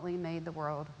ultimately made the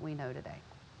world we know today.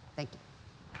 Thank you.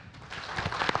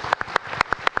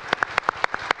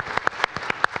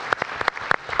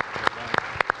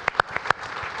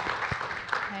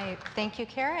 Right. Thank you,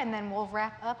 Kara, and then we'll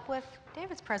wrap up with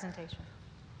David's presentation.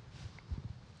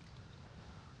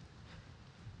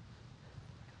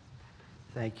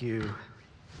 Thank you.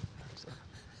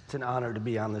 It's an honor to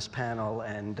be on this panel,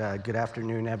 and good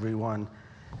afternoon, everyone.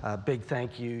 Big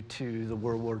thank you to the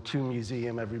World War II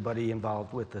Museum, everybody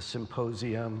involved with the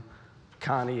symposium,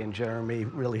 Connie and Jeremy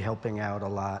really helping out a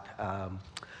lot.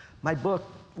 My book,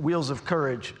 Wheels of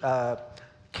Courage,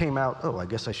 came out, oh, I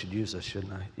guess I should use this,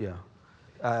 shouldn't I?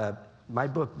 Yeah. My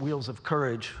book, Wheels of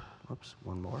Courage, oops,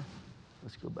 one more.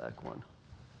 Let's go back one.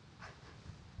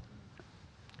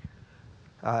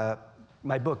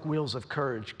 My book, Wheels of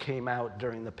Courage, came out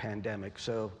during the pandemic.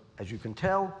 So as you can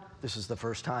tell, this is the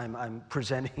first time I'm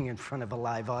presenting in front of a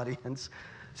live audience.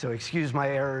 So excuse my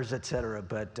errors, et cetera,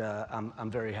 but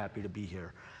I'm very happy to be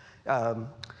here.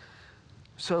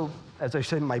 So as I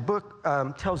said, my book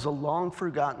tells a long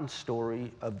forgotten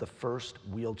story of the first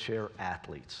wheelchair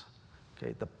athletes.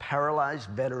 Okay, the paralyzed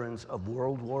veterans of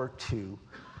World War II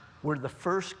were the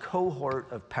first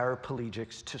cohort of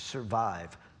paraplegics to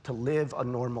survive, to live a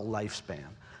normal lifespan,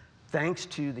 thanks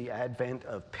to the advent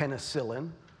of penicillin,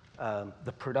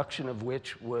 the production of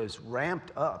which was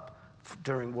ramped up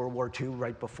during World War II,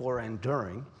 right before and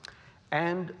during,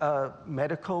 and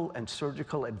medical and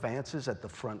surgical advances at the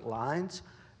front lines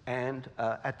and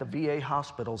at the VA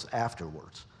hospitals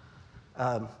afterwards.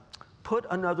 Put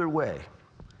another way,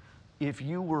 if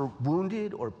you were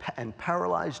wounded and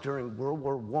paralyzed during World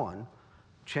War I,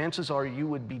 chances are you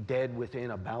would be dead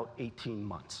within about 18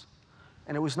 months.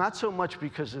 And it was not so much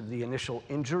because of the initial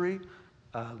injury,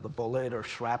 the bullet or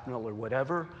shrapnel or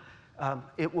whatever.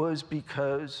 It was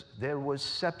because there was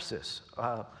sepsis,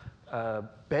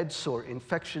 bed sore,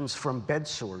 infections from bed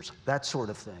sores, that sort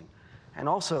of thing. And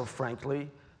also, frankly,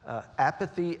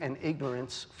 apathy and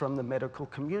ignorance from the medical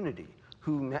community,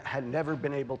 who had never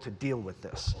been able to deal with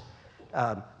this.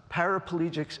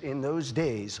 Paraplegics in those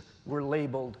days were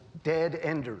labeled dead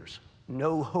enders,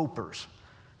 no hopers.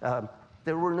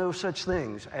 There were no such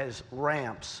things as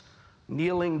ramps,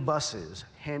 kneeling buses,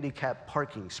 handicapped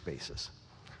parking spaces.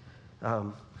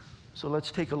 So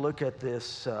let's take a look at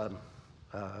this.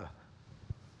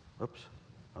 Oops.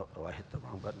 Oh, I hit the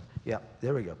wrong button. Yeah,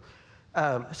 there we go.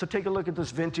 So take a look at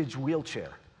this vintage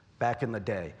wheelchair back in the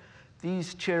day.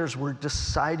 These chairs were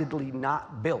decidedly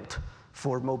not built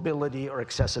for mobility or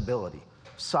accessibility.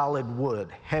 Solid wood,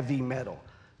 heavy metal.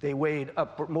 They weighed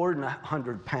up more than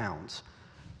 100 pounds.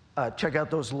 Check out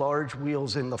those large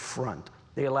wheels in the front.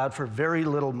 They allowed for very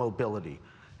little mobility.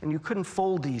 And you couldn't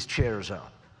fold these chairs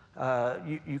up.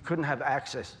 You couldn't have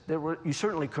access. You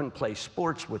certainly couldn't play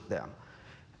sports with them.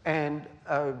 And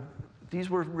these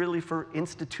were really for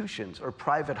institutions or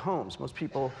private homes. Most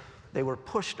people, they were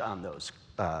pushed on those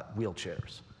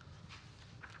wheelchairs.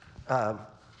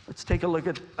 Let's take a look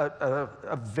at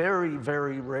a very,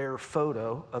 very rare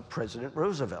photo of President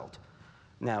Roosevelt.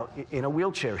 Now, in a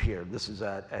wheelchair here, this is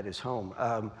at his home.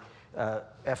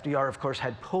 FDR, of course,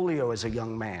 had polio as a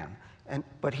young man,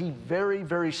 But he very,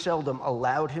 very seldom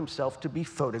allowed himself to be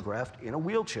photographed in a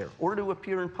wheelchair or to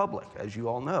appear in public, as you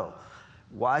all know.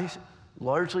 Why?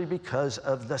 Largely because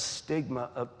of the stigma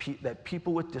that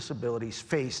people with disabilities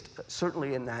faced,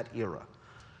 certainly in that era.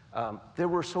 There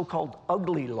were so-called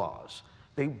ugly laws.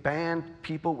 They banned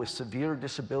people with severe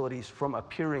disabilities from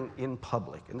appearing in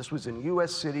public, and this was in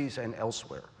US cities and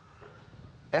elsewhere.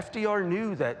 FDR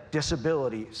knew that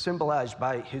disability, symbolized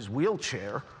by his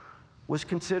wheelchair, was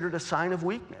considered a sign of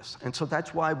weakness. And so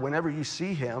that's why whenever you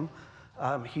see him,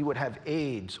 he would have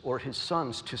aides or his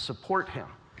sons to support him.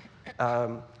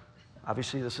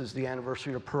 Obviously, this is the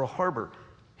anniversary of Pearl Harbor.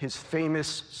 His famous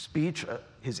speech,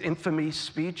 his infamous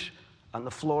speech on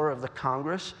the floor of the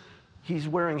Congress, he's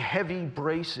wearing heavy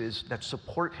braces that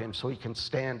support him so he can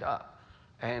stand up.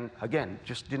 And again,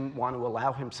 just didn't want to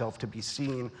allow himself to be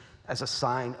seen as a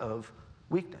sign of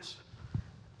weakness.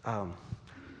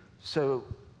 So,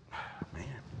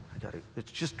 man,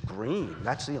 it's just green.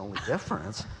 That's the only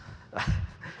difference.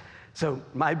 So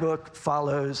my book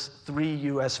follows 3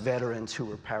 US veterans who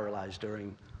were paralyzed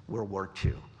during World War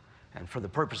II. And for the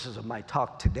purposes of my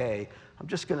talk today, I'm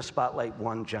just going to spotlight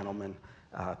one gentleman,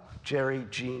 Jerry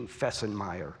Gene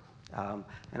Fessenmeyer.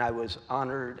 And I was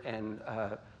honored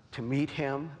to meet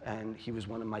him, and he was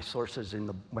one of my sources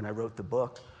when I wrote the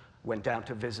book. Went down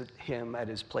to visit him at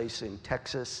his place in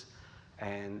Texas,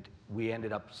 and we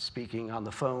ended up speaking on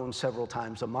the phone several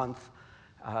times a month.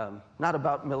 Not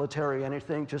about military or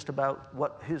anything, just about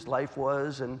what his life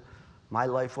was and my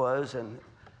life was, and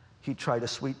he tried to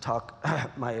sweet talk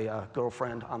my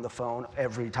girlfriend on the phone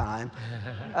every time.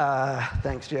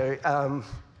 Thanks, Jerry.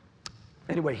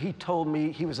 Anyway, he told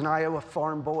me he was an Iowa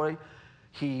farm boy.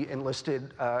 He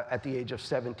enlisted at the age of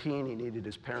 17. He needed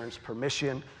his parents'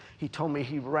 permission. He told me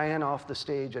he ran off the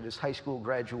stage at his high school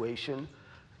graduation,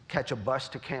 catch a bus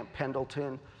to Camp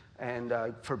Pendleton, and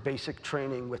for basic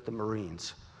training with the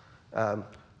Marines.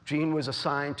 Gene was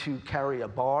assigned to carry a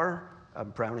bar, a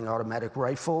Browning automatic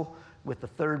rifle, with the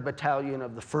 3rd Battalion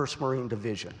of the 1st Marine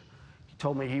Division. He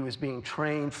told me he was being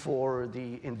trained for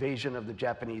the invasion of the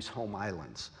Japanese home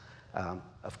islands.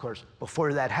 Of course,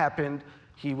 before that happened,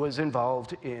 he was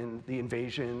involved in the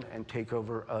invasion and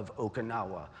takeover of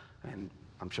Okinawa. And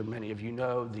I'm sure many of you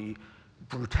know the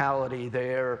brutality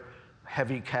there,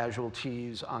 heavy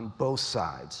casualties on both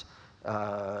sides.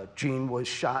 Gene was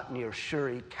shot near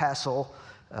Shuri Castle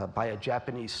by a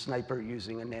Japanese sniper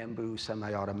using a Nambu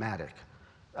semi-automatic.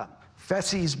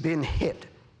 Fessie's been hit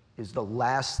is the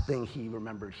last thing he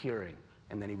remembered hearing,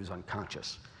 and then he was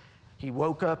unconscious. He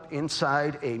woke up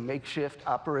inside a makeshift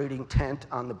operating tent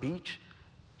on the beach.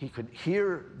 He could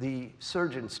hear the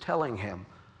surgeons telling him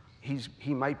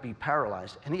he might be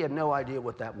paralyzed, and he had no idea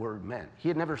what that word meant. He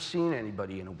had never seen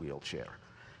anybody in a wheelchair.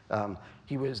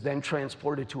 He was then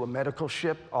transported to a medical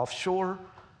ship offshore,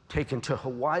 taken to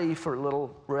Hawaii for a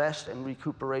little rest and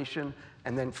recuperation,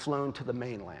 and then flown to the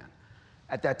mainland.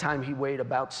 At that time, he weighed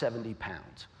about 70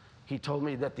 pounds. He told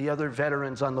me that the other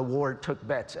veterans on the ward took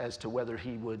bets as to whether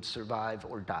he would survive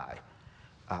or die.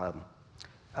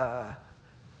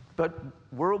 But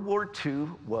World War II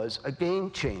was a game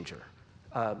changer.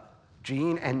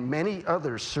 Gene and many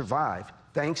others survived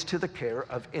thanks to the care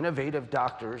of innovative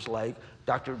doctors like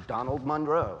Dr. Donald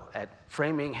Monroe at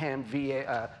Framingham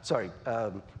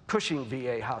Cushing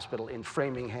VA Hospital in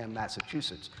Framingham,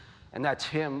 Massachusetts. And that's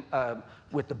him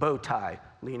with the bow tie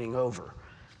leaning over.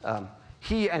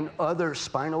 He and other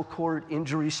spinal cord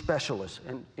injury specialists,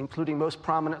 and including most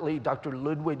prominently Dr.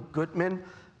 Ludwig Gutmann,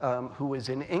 who was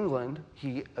in England.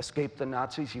 He escaped the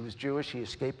Nazis. He was Jewish. He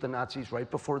escaped the Nazis right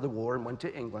before the war and went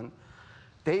to England.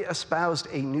 They espoused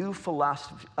a new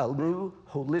philosophy, a new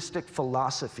holistic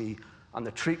philosophy on the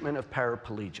treatment of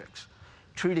paraplegics,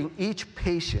 treating each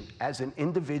patient as an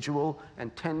individual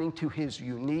and tending to his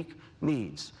unique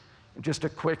needs. And just a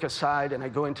quick aside, and I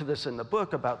go into this in the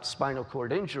book about spinal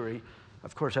cord injury.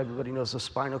 Of course, everybody knows the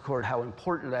spinal cord, how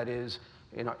important that is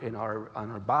on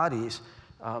our bodies.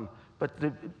 But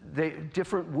the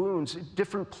different wounds,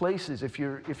 different places, if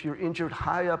you're injured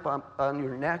high up on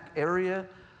your neck area,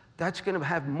 that's going to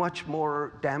have much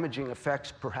more damaging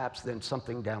effects perhaps than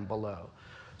something down below.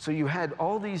 So you had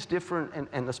all these different,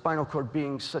 and the spinal cord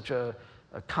being such a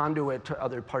conduit to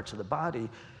other parts of the body,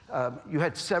 you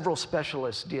had several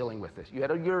specialists dealing with it. You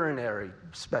had a urinary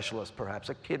specialist perhaps,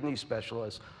 a kidney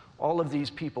specialist, all of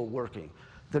these people working.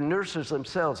 The nurses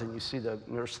themselves, and you see the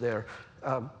nurse there,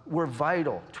 were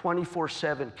vital,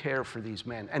 24/7 care for these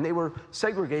men. And they were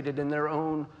segregated in their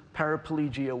own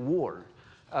paraplegia ward.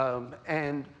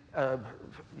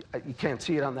 You can't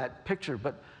see it on that picture,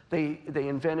 but they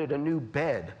invented a new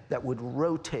bed that would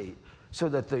rotate so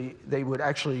that they would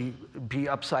actually be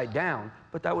upside down,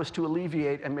 but that was to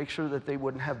alleviate and make sure that they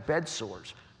wouldn't have bed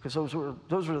sores, because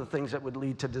those were the things that would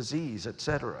lead to disease, et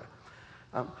cetera.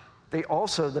 They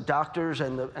also, the doctors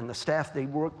and the staff, they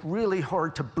worked really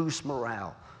hard to boost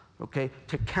morale, okay,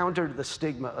 to counter the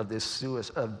stigma of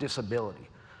of disability.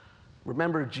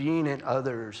 Remember, Gene and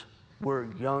others were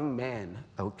young men,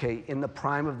 okay, in the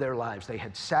prime of their lives. They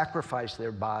had sacrificed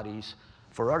their bodies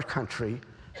for our country,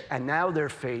 and now they're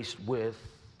faced with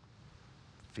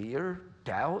fear,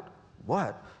 doubt,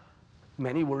 what?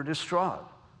 Many were distraught.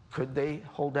 Could they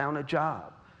hold down a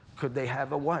job? Could they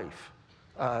have a wife?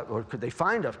 Or could they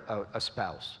find a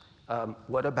spouse?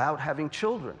 What about having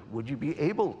children? Would you be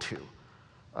able to?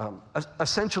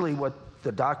 Essentially, what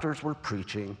the doctors were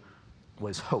preaching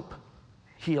was hope,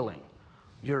 healing.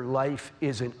 Your life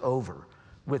isn't over.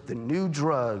 With the new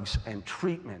drugs and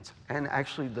treatments, and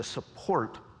actually the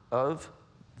support of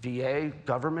VA,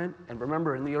 government, and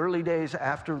remember, in the early days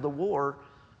after the war,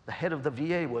 the head of the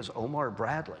VA was Omar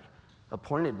Bradley,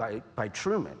 appointed by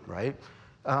Truman, right?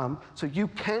 So you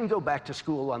can go back to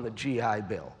school on the GI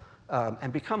Bill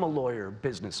and become a lawyer,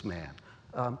 businessman.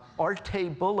 Arte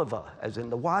Bulova, as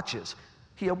in the watches,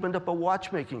 he opened up a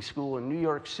watchmaking school in New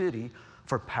York City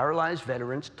for paralyzed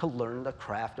veterans to learn the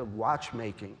craft of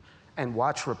watchmaking and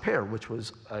watch repair, which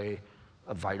was a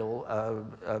vital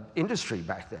industry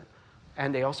back then.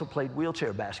 And they also played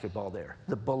wheelchair basketball there,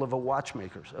 the Bulova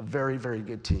Watchmakers, a very, very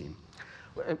good team.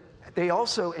 They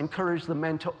also encouraged the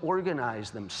men to organize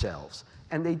themselves,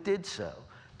 and they did so.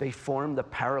 They formed the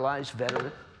Paralyzed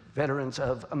Veterans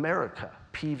of America,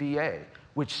 PVA,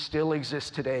 which still exists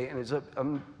today and is a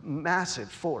massive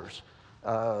force,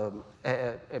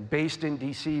 based in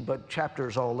DC, but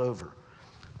chapters all over.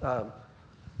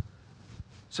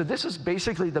 So this is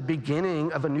basically the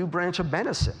beginning of a new branch of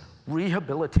medicine,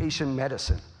 rehabilitation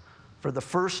medicine. For the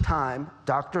first time,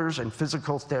 doctors and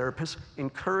physical therapists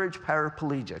encourage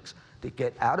paraplegics to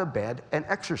get out of bed and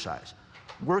exercise.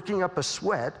 Working up a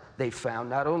sweat, they found,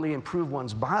 not only improved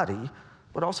one's body,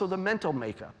 but also the mental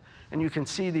makeup. And you can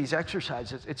see these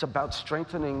exercises. It's about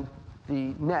strengthening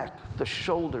the neck, the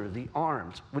shoulder, the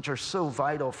arms, which are so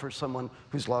vital for someone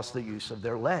who's lost the use of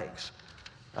their legs.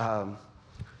 And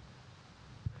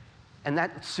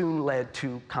that soon led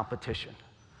to competition.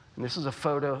 And this is a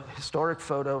photo, historic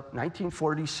photo,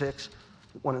 1946,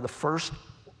 one of the first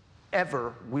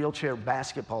ever wheelchair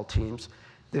basketball teams.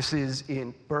 This is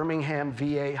in Birmingham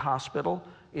VA Hospital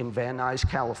in Van Nuys,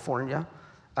 California.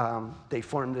 They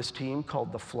formed this team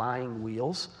called the Flying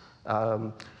Wheels.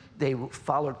 They were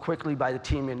followed quickly by the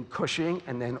team in Cushing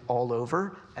and then all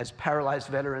over. As paralyzed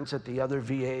veterans at the other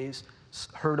VAs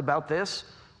heard about this,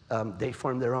 they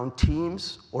formed their own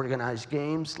teams, organized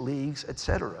games, leagues,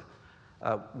 etc.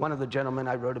 One of the gentlemen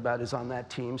I wrote about is on that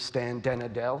team, Stan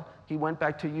Denadel. He went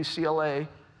back to UCLA,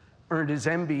 earned his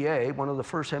MBA, one of the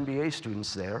first MBA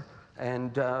students there,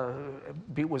 and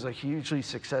was a hugely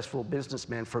successful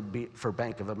businessman for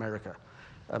Bank of America.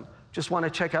 Just want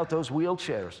to check out those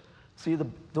wheelchairs. See,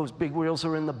 those big wheels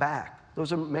are in the back.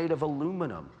 Those are made of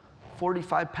aluminum,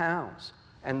 45 pounds,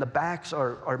 and the backs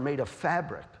are made of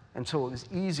fabric. And so it was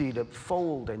easy to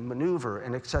fold and maneuver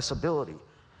and accessibility.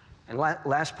 And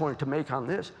last point to make on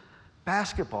this,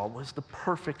 basketball was the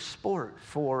perfect sport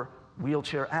for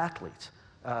wheelchair athletes.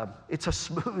 It's a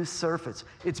smooth surface.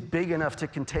 It's big enough to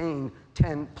contain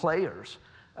 10 players.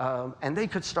 And they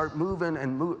could start moving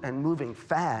and moving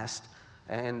fast.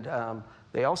 And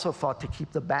they also fought to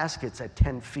keep the baskets at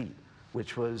 10 feet,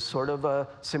 which was sort of a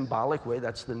symbolic way.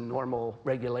 That's the normal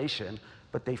regulation.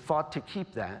 But they fought to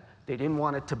keep that. They didn't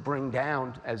want it to bring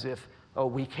down as if, oh,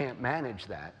 we can't manage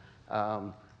that.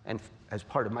 And as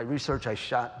part of my research, I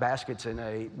shot baskets in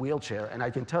a wheelchair, and I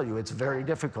can tell you it's very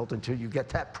difficult until you get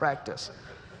that practice.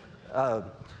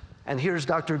 And here's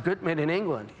Dr. Gutman in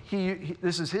England.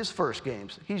 This is his first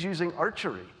games. He's using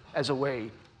archery as a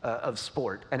way of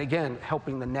sport, and again,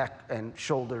 helping the neck and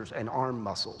shoulders and arm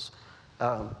muscles.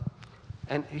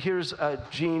 And here's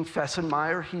Gene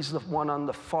Fessenmeyer. He's the one on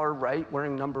the far right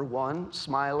wearing #1,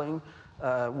 smiling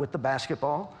with the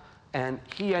basketball. And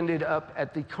he ended up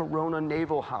at the Corona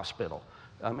Naval Hospital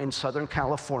in Southern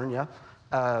California.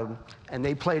 And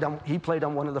he played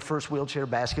on one of the first wheelchair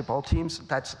basketball teams.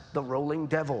 That's the Rolling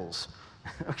Devils.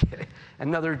 Okay.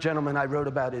 Another gentleman I wrote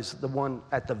about is the one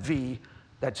at the V.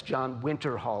 That's John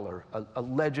Winterhaller, a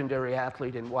legendary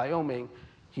athlete in Wyoming.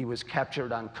 He was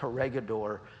captured on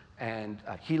Corregidor, and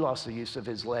he lost the use of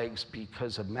his legs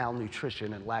because of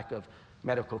malnutrition and lack of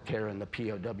medical care in the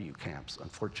POW camps,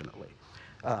 unfortunately.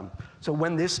 So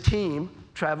when this team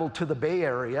traveled to the Bay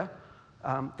Area,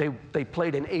 they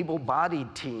played an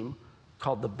able-bodied team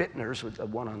called the Bittners, with the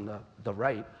one on the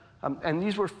right. And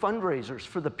these were fundraisers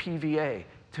for the PVA,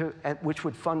 which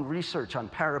would fund research on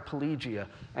paraplegia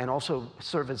and also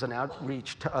serve as an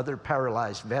outreach to other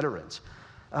paralyzed veterans.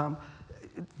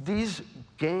 These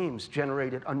games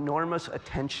generated enormous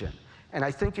attention, and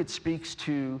I think it speaks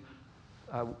to,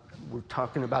 we're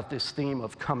talking about this theme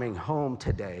of coming home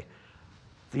today.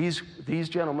 These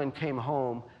gentlemen came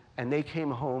home, and they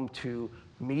came home to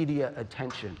media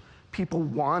attention. People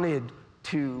wanted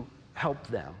to help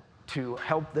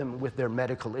them with their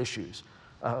medical issues.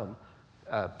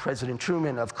 President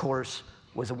Truman, of course,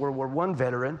 was a World War I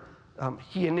veteran.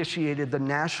 He initiated the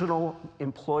National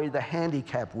Employ the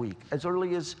Handicap Week as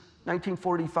early as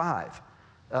 1945.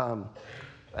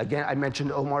 Again, I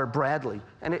mentioned Omar Bradley,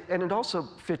 and it also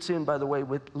fits in, by the way,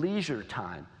 with leisure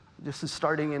time. This is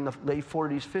starting in the late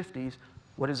 40s, 50s.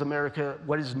 What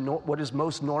is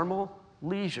most normal?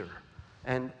 Leisure,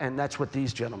 and that's what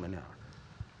these gentlemen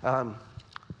are.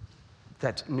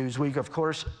 That's Newsweek, of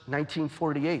course.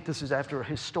 1948, this is after a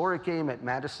historic game at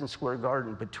Madison Square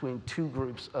Garden between two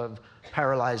groups of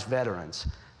paralyzed veterans.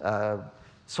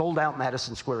 Sold out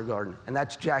Madison Square Garden, and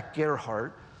that's Jack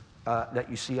Gerhardt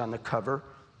that you see on the cover.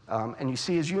 And you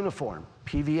see his uniform,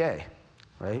 PVA,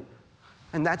 right?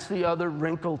 And that's the other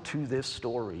wrinkle to this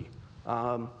story.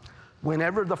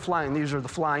 Whenever these are the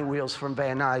flying wheels from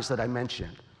Van Nuys that I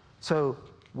mentioned. So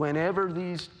whenever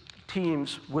these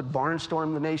teams would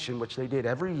barnstorm the nation, which they did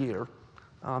every year,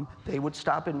 they would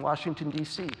stop in Washington,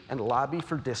 D.C. and lobby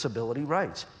for disability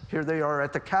rights. Here they are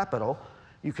at the Capitol.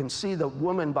 You can see the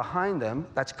woman behind them.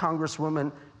 That's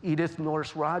Congresswoman Edith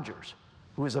Norris Rogers,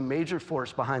 who is a major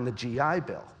force behind the GI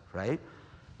Bill, right?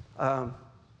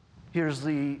 Here's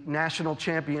the national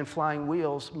champion flying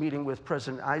wheels meeting with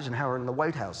President Eisenhower in the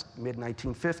White House,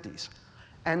 mid-1950s.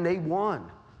 And they won.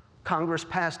 Congress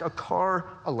passed a car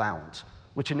allowance,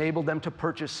 which enabled them to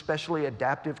purchase specially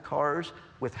adaptive cars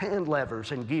with hand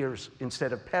levers and gears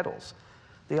instead of pedals.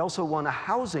 They also won a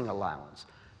housing allowance.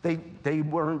 They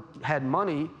had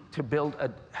money to build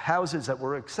houses that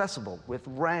were accessible with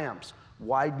ramps,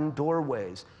 widened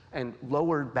doorways, and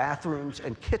lowered bathrooms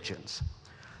and kitchens.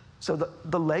 So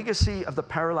the legacy of the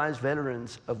paralyzed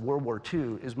veterans of World War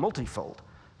II is multifold.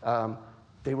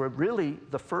 They were really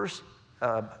the first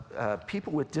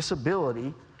people with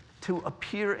disability to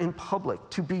appear in public,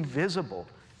 to be visible,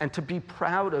 and to be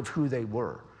proud of who they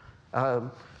were.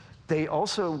 They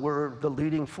also were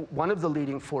one of the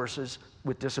leading forces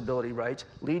with disability rights,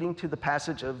 leading to the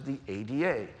passage of the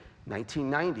ADA,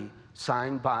 1990,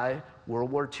 signed by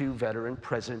World War II veteran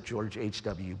President George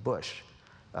H.W. Bush.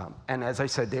 And as I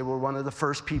said, they were one of the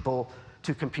first people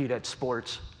to compete at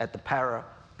sports at the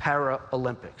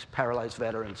Paralympics, Paralyzed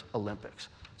Veterans Olympics.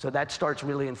 So that starts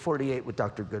really in '48 with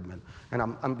Dr. Goodman. And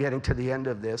I'm getting to the end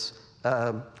of this.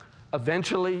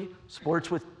 Eventually,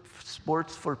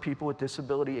 sports for people with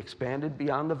disability expanded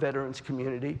beyond the veterans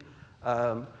community.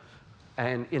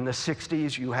 And in the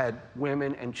 60s, you had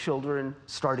women and children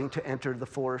starting to enter the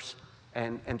force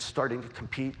and starting to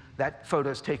compete. That photo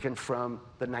is taken from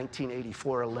the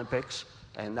 1984 Olympics,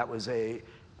 and that was a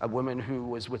woman who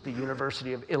was with the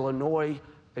University of Illinois.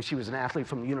 She was an athlete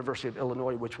from the University of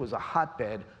Illinois, which was a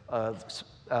hotbed of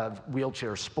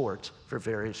wheelchair sports for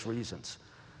various reasons.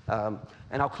 And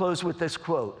I'll close with this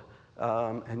quote,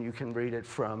 and you can read it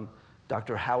from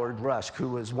Dr. Howard Rusk, who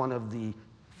was one of the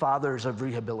fathers of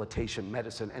rehabilitation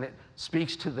medicine, and it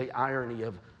speaks to the irony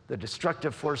of the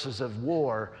destructive forces of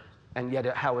war and yet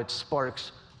how it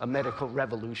sparks a medical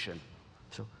revolution.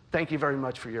 So thank you very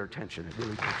much for your attention. I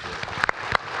really appreciate it.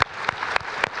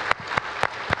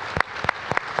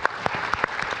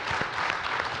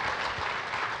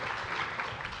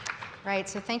 Right,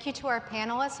 so thank you to our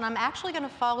panelists, and I'm actually going to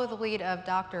follow the lead of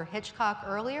Dr. Hitchcock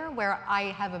earlier, where I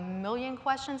have a million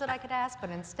questions that I could ask, but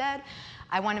instead,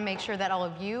 I want to make sure that all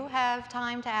of you have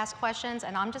time to ask questions,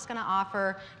 and I'm just going to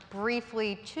offer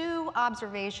briefly 2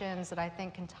 observations that I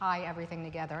think can tie everything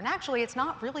together. And actually, it's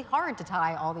not really hard to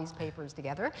tie all these papers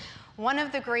together. One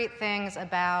of the great things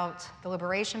about the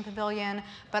Liberation Pavilion,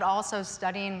 but also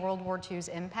studying World War II's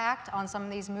impact on some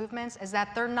of these movements, is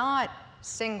that they're not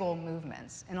single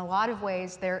movements. In a lot of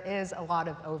ways, there is a lot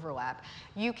of overlap.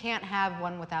 You can't have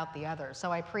one without the other.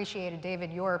 So I appreciated,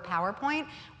 David, your PowerPoint,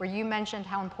 where you mentioned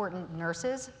how important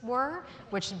nurses were,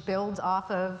 which builds off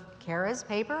of Kara's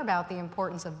paper about the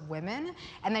importance of women.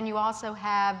 And then you also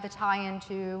have the tie-in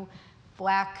to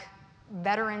Black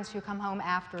veterans who come home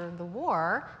after the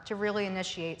war to really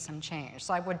initiate some change.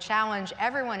 So I would challenge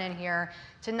everyone in here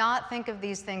to not think of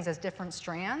these things as different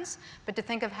strands, but to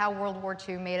think of how World War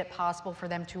II made it possible for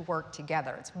them to work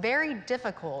together. It's very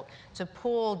difficult to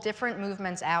pull different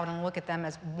movements out and look at them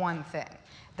as one thing.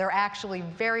 They're actually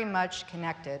very much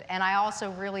connected. And I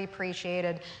also really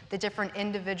appreciated the different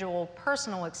individual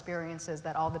personal experiences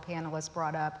that all the panelists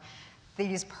brought up,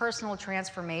 these personal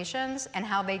transformations and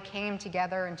how they came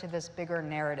together into this bigger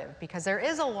narrative. Because there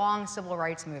is a long civil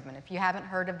rights movement. If you haven't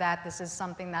heard of that, this is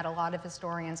something that a lot of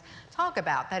historians talk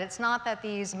about, that it's not that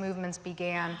these movements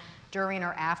began during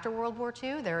or after World War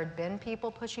II. There had been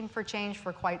people pushing for change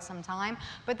for quite some time,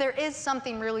 but there is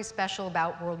something really special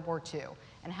about World War II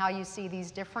and how you see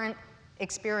these different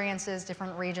experiences,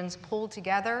 different regions pulled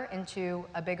together into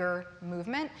a bigger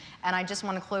movement. And I just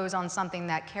want to close on something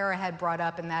that Kara had brought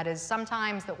up, and that is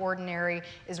sometimes the ordinary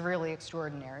is really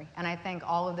extraordinary. And I think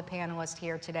all of the panelists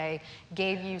here today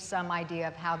gave you some idea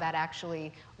of how that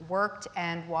actually worked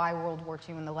and why World War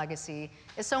II and the legacy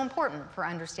is so important for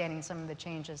understanding some of the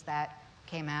changes that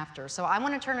came after. So I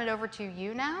want to turn it over to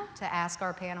you now to ask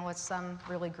our panelists some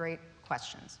really great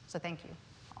questions. So thank you.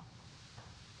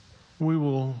 We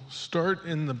will start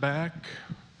in the back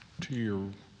to your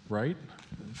right,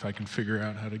 if I can figure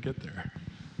out how to get there.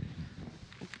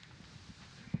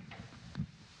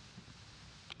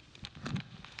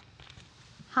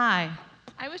 Hi.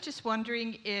 I was just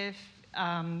wondering if,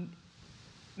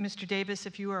 Mr. Davis,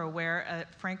 if you are aware,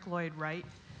 Frank Lloyd Wright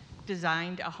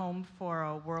designed a home for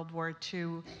a World War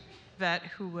II vet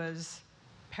who was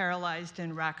paralyzed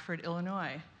in Rockford,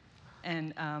 Illinois.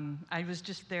 And I was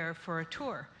just there for a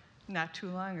tour not too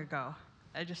long ago.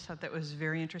 I just thought that was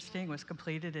very interesting. It was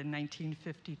completed in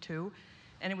 1952,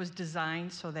 and it was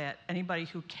designed so that anybody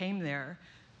who came there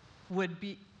would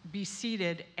be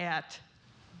seated at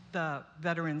the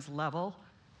veterans level.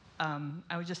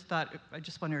 I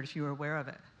just wondered if you were aware of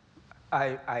it.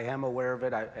 I am aware of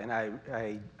it, and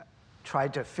I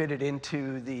tried to fit it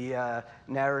into the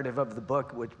narrative of the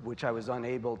book, which I was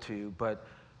unable to.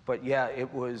 But yeah,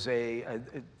 it was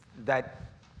that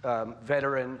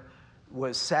veteran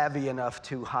was savvy enough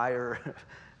to hire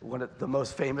one of the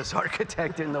most famous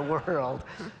architect in the world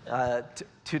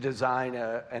to design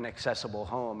an accessible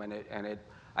home, and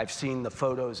I've seen the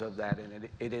photos of that, and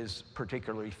it is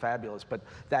particularly fabulous. But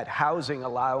that housing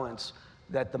allowance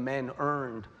that the men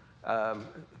earned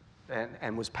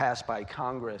and was passed by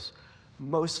Congress,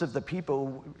 most of the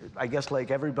people, I guess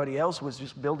like everybody else, was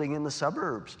just building in the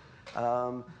suburbs.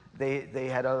 They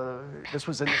had this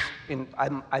was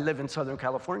I live in Southern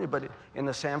California, but in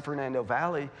the San Fernando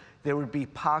Valley, there would be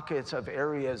pockets of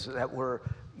areas that were,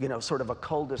 sort of a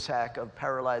cul-de-sac of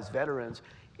paralyzed veterans,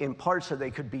 in part so they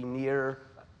could be near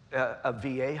a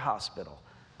VA hospital,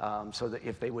 so that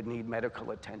if they would need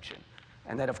medical attention.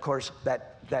 And then, of course,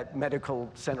 that medical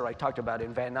center I talked about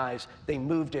in Van Nuys, they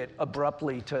moved it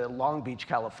abruptly to Long Beach,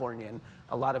 California, and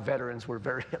a lot of veterans were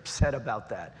very upset about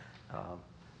that.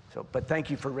 But thank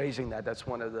you for raising that. That's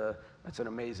an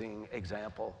amazing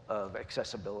example of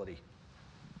accessibility.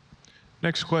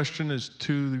 Next question is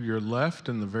to your left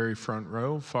in the very front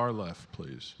row, far left,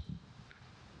 please.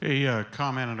 A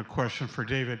comment and a question for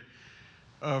David.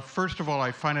 First of all,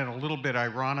 I find it a little bit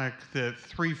ironic that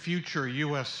 3 future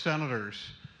U.S. senators,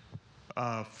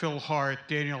 Phil Hart,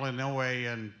 Daniel Inouye,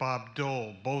 and Bob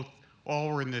Dole, all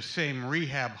were in the same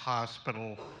rehab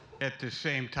hospital at the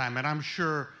same time. And I'm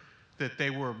sure that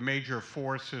they were major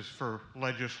forces for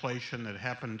legislation that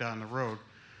happened down the road.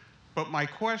 But my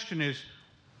question is,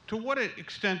 to what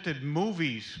extent did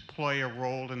movies play a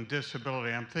role in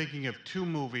disability? I'm thinking of 2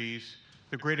 movies,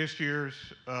 The Greatest Years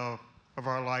of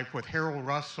Our Life with Harold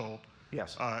Russell,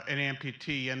 yes, an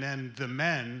amputee, and then The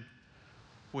Men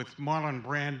with Marlon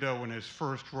Brando in his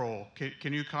first role.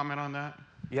 Can you comment on that?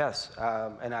 Yes,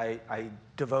 and I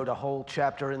devote a whole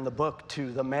chapter in the book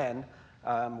to The Men,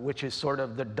 which is sort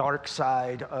of the dark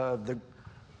side of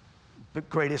the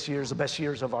greatest years, the best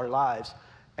years of our lives.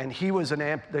 And he was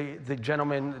the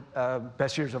gentleman,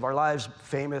 Best Years of Our Lives,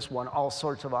 famous, won all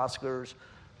sorts of Oscars.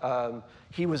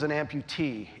 He was an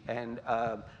amputee, and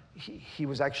he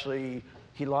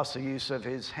lost the use of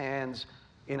his hands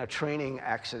in a training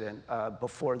accident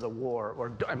before the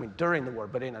war, during the war,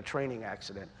 but in a training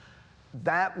accident.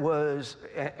 That was,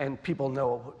 and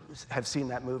people have seen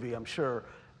that movie, I'm sure,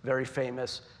 very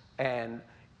famous, and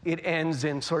it ends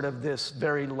in sort of this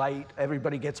very light,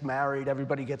 everybody gets married,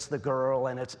 everybody gets the girl,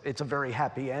 and it's a very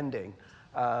happy ending.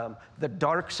 The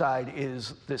dark side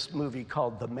is this movie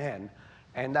called The Men,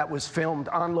 and that was filmed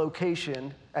on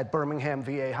location at Birmingham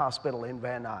VA Hospital in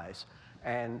Van Nuys.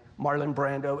 And Marlon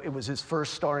Brando, it was his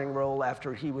first starring role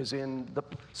after he was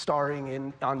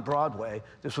starring on Broadway.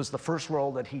 This was the first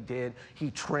role that he did. He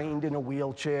trained in a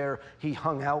wheelchair. He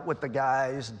hung out with the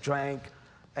guys, drank,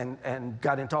 and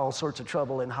got into all sorts of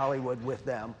trouble in Hollywood with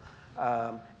them.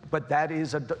 But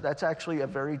that's actually a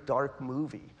very dark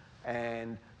movie.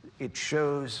 And it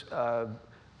shows,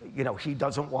 you know, he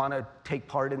doesn't want to take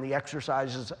part in the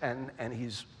exercises, and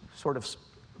he's sort of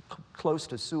close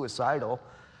to suicidal.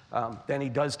 Then he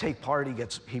does take part.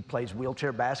 He plays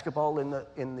wheelchair basketball in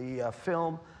the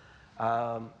film.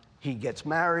 He gets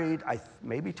married,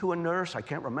 maybe to a nurse. I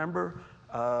can't remember,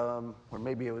 or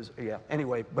maybe it was, yeah.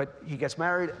 Anyway, but he gets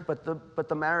married. But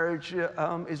the marriage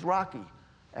is rocky,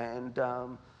 and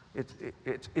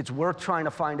it's worth trying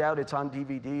to find out. It's on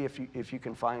DVD if you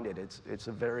can find it. It's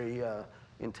a very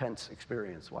intense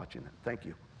experience watching it. Thank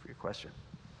you for your question.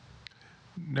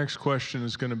 Next question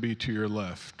is going to be to your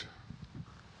left.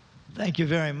 Thank you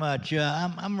very much.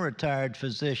 I'm a retired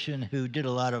physician who did a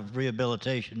lot of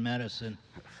rehabilitation medicine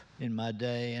in my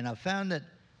day, and I found that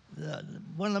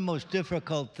one of the most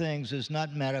difficult things is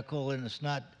not medical and it's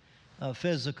not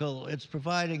physical, it's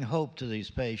providing hope to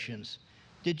these patients.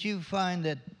 Did you find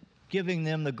that giving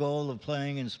them the goal of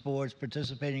playing in sports,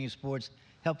 participating in sports,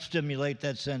 helped stimulate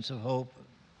that sense of hope?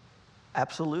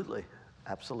 Absolutely,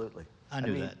 absolutely. I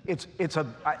knew that.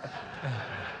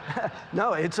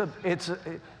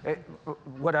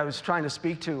 What I was trying to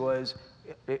speak to was,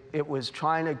 it was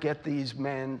trying to get these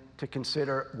men to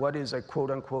consider what is a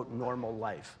quote-unquote normal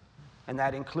life. And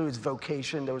that includes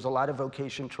vocation. There was a lot of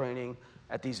vocation training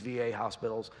at these VA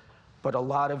hospitals, but a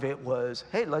lot of it was,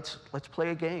 hey, let's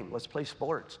play a game, let's play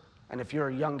sports. And if you're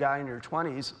a young guy in your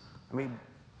 20s, I mean,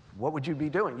 what would you be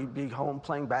doing? You'd be home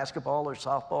playing basketball or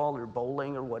softball or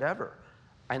bowling or whatever.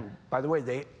 And by the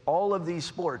way, all of these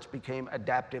sports became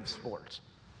adaptive sports.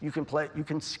 You can play, you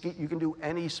can ski, you can do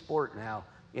any sport now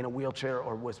in a wheelchair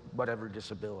or with whatever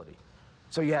disability.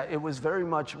 So yeah, it was very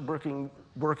much working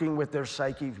with their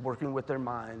psyche, working with their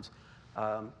minds.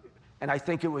 And I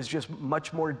think it was just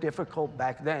much more difficult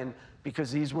back then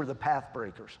because these were the path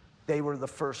breakers. They were the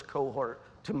first cohort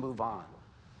to move on.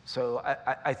 So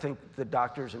I think the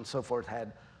doctors and so forth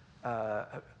had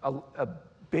a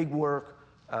big work.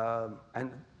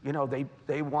 And you know,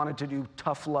 they wanted to do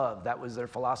tough love. That was their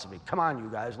philosophy. Come on, you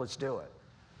guys, let's do it.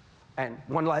 And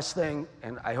one last thing,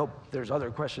 and I hope there's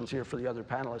other questions here for the other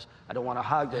panelists. I don't want to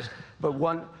hog this, but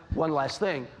one last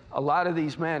thing. A lot of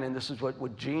these men, and this is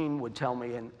what Gene would tell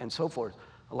me and so forth,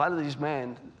 a lot of these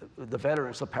men, the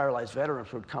veterans, the paralyzed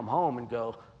veterans would come home and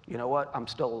go, you know what, I'm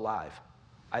still alive.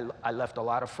 I left a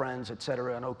lot of friends, et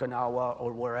cetera, in Okinawa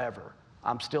or wherever.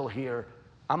 I'm still here.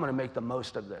 I'm going to make the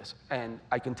most of this. And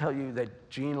I can tell you that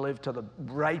Gene lived to the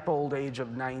ripe old age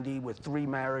of 90 with 3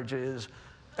 marriages,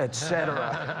 et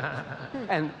cetera.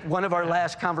 And one of our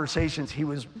last conversations, he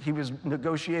was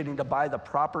negotiating to buy the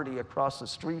property across the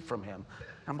street from him.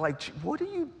 I'm like, what are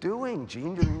you doing,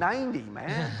 Gene? You're 90,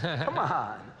 man. Come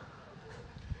on.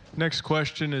 Next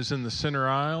question is in the center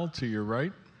aisle to your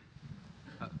right.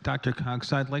 Dr.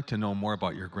 Cox, I'd like to know more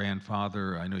about your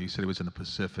grandfather. I know you said he was in the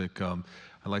Pacific.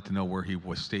 I'd like to know where he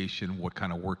was stationed, what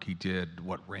kind of work he did,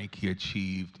 what rank he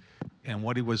achieved, and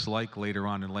what he was like later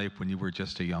on in life when you were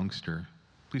just a youngster.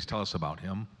 Please tell us about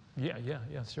him. Yeah,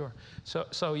 sure.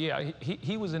 So yeah,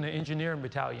 he was in the engineering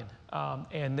battalion,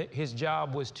 and his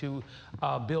job was to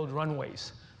build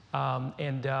runways.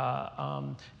 And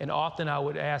often I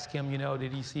would ask him, you know,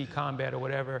 did he see combat or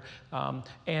whatever?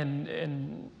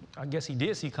 And I guess he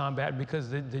did see combat because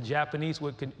the Japanese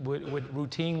would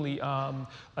routinely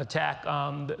attack,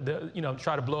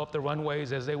 try to blow up the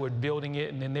runways as they were building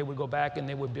it, and then they would go back and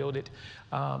they would build it.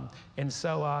 And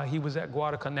so he was at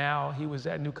Guadalcanal, he was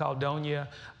at New Caledonia,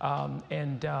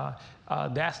 and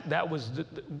that was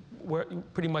where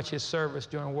pretty much his service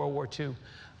during World War II.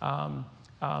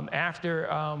 After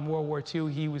World War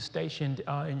II, he was stationed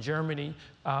in Germany,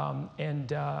 and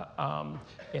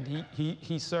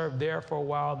he served there for a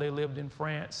while. They lived in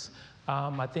France.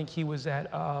 I think he was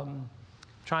at,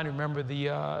 trying to remember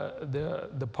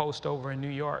the post over in New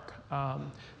York.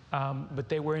 But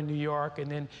they were in New York,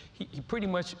 and then he pretty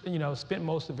much, you know, spent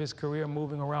most of his career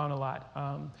moving around a lot.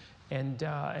 And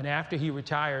after he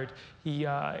retired, he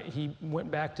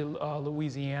went back to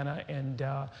Louisiana and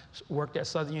worked at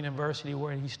Southern University,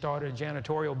 where he started a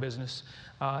janitorial business.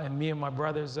 And me and my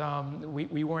brothers,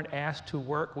 we weren't asked to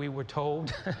work. We were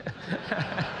told,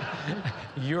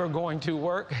 you're going to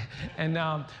work. And,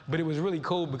 but it was really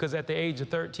cool because at the age of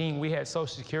 13, we had Social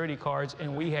Security cards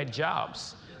and we had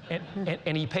jobs.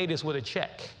 And he paid us with a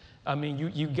check. I mean,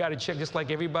 you got to check just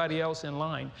like everybody else in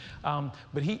line.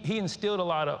 But he instilled a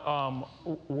lot of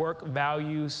work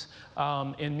values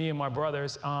in me and my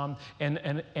brothers, and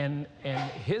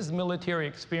his military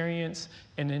experience,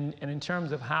 and in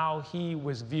terms of how he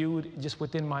was viewed just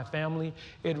within my family,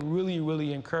 it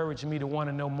really encouraged me to want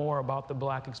to know more about the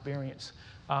Black experience.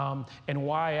 And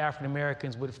why African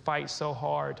Americans would fight so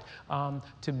hard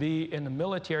to be in the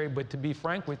military, but to be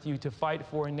frank with you, to fight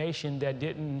for a nation that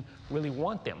didn't really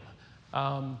want them.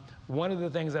 One of the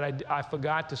things that I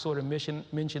forgot to sort of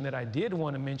mention that I did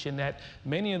want to mention, that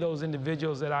many of those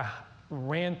individuals that I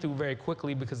ran through very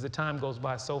quickly, because the time goes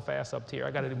by so fast up here.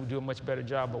 I got to do a much better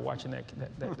job of watching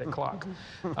that clock.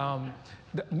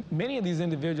 Many of these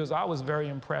individuals, I was very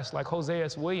impressed. Like Hosea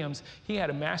S. Williams, he had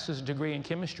a master's degree in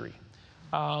chemistry.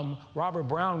 Robert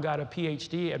Brown got a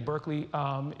PhD at Berkeley,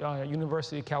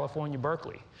 University of California,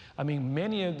 Berkeley. I mean,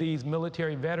 many of these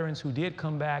military veterans who did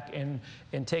come back and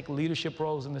take leadership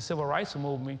roles in the civil rights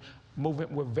movement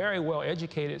were very well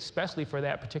educated, especially for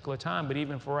that particular time, but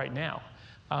even for right now.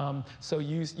 So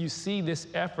you see this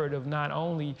effort of not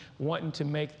only wanting to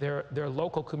make their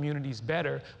local communities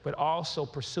better, but also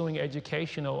pursuing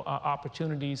educational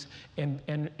opportunities and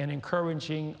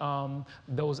encouraging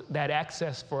that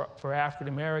access for African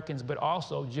Americans, but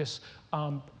also just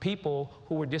people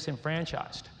who were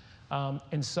disenfranchised.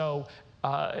 And so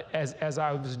as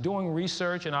I was doing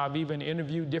research, and I've even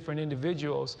interviewed different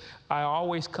individuals, I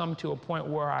always come to a point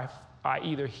where I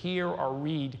either hear or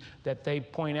read that they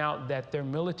point out that their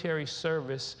military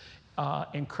service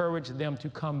encouraged them to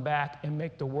come back and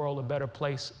make the world a better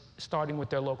place, starting with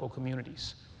their local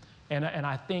communities. And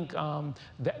I think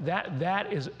that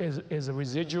is a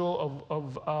residual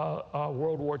of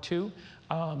World War II,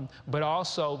 but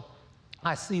also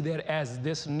I see that as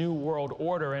this new world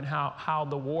order and how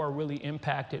the war really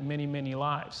impacted many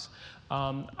lives.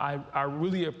 I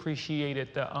really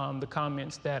appreciated the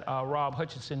comments that Rob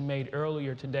Hutchinson made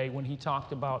earlier today when he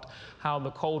talked about how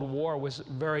the Cold War was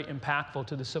very impactful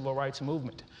to the civil rights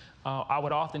movement. I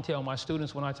would often tell my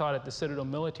students when I taught at the Citadel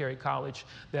Military College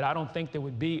that I don't think there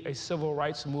would be a civil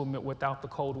rights movement without the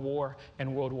Cold War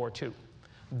and World War II.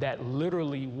 That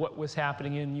literally what was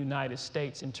happening in the United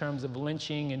States in terms of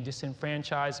lynching and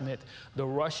disenfranchisement, the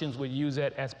Russians would use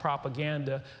it as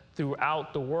propaganda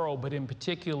throughout the world, but in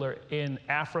particular in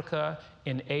Africa,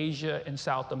 in Asia, in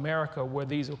South America, where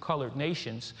these are colored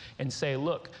nations, and say,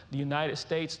 look, the United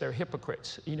States, they're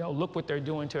hypocrites. You know, look what they're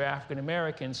doing to African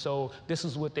Americans, so this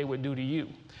is what they would do to you.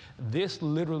 This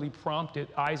literally prompted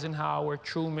Eisenhower,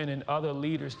 Truman, and other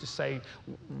leaders to say,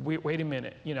 wait a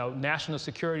minute, you know, national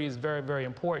security is very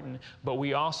important, but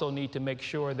we also need to make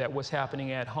sure that what's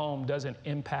happening at home doesn't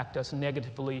impact us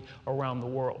negatively around the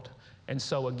world. And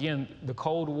so again, the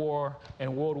Cold War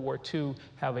and World War II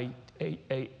have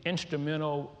a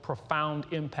instrumental, profound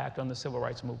impact on the civil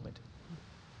rights movement.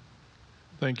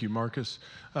 Thank you, Marcus.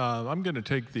 I'm going to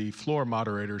take the floor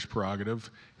moderator's prerogative.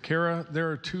 Kara, there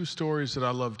are two stories that I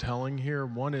love telling here.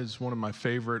 One is one of my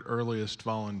favorite earliest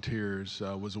volunteers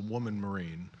was a woman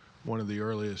Marine, one of the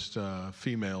earliest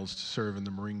females to serve in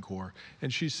the Marine Corps.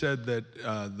 And she said that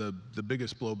the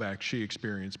biggest blowback she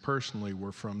experienced personally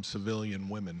were from civilian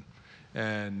women.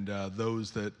 And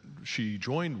those that she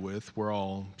joined with were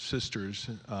all sisters,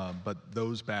 but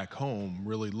those back home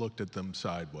really looked at them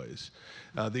sideways.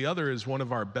 The other is one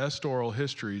of our best oral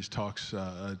histories talks,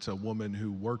 it's a woman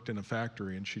who worked in a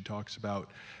factory, and she talks about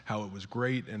how it was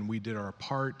great and we did our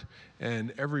part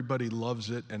and everybody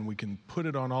loves it and we can put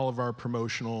it on all of our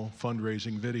promotional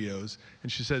fundraising videos.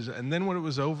 And she says, and then when it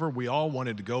was over, we all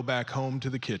wanted to go back home to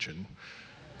the kitchen.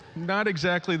 Not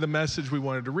exactly the message we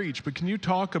wanted to reach, but can you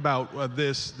talk about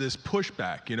this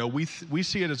pushback? You know, we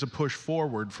see it as a push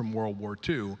forward from World War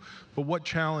II, but what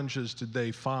challenges did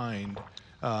they find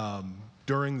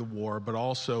during the war, but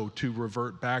also to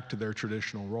revert back to their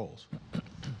traditional roles?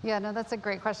 Yeah, no, that's a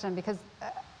great question because,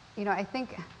 you know, I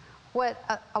think what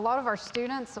a lot of our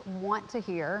students want to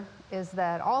hear is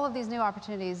that all of these new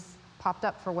opportunities popped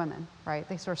up for women, right?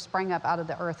 They sort of sprang up out of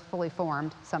the earth fully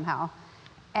formed somehow.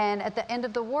 And at the end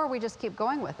of the war, we just keep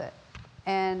going with it.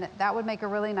 And that would make a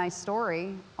really nice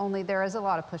story, only there is a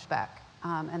lot of pushback.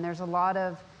 And there's a lot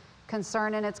of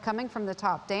concern, and it's coming from the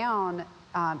top down,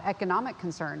 economic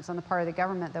concerns on the part of the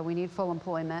government that we need full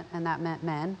employment, and that meant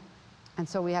men. And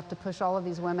so we have to push all of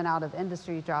these women out of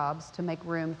industry jobs to make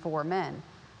room for men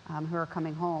who are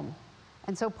coming home.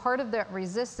 And so part of that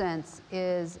resistance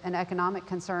is an economic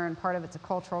concern, part of it's a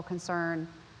cultural concern.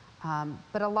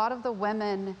 But a lot of the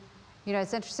women, you know,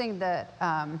 it's interesting that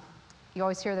you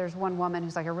always hear there's one woman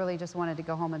who's like, I really just wanted to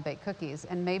go home and bake cookies.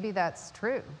 And maybe that's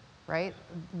true, right?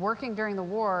 Working during the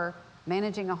war,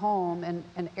 managing a home in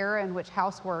an era in which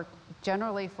housework,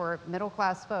 generally for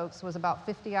middle-class folks, was about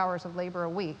 50 hours of labor a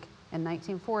week in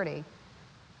 1940.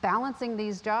 Balancing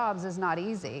these jobs is not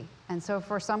easy. And so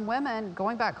for some women,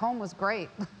 going back home was great.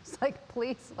 It's like,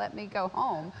 please let me go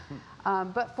home.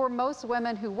 But for most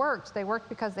women who worked, they worked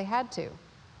because they had to.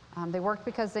 They worked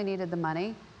because they needed the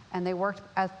money, and they worked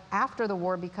after the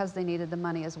war because they needed the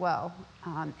money as well.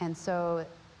 And so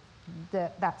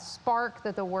that spark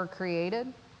that the war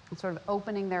created, and sort of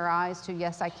opening their eyes to,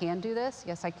 yes, I can do this.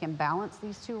 Yes, I can balance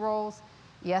these two roles.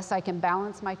 Yes, I can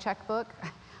balance my checkbook.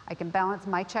 I can balance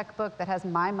my checkbook that has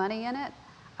my money in it.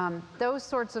 Those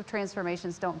sorts of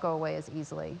transformations don't go away as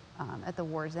easily at the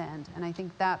war's end. And I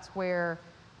think that's where,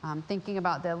 thinking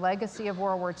about the legacy of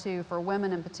World War II for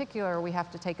women in particular, we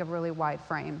have to take a really wide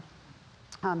frame.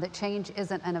 That change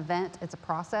isn't an event, it's a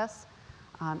process.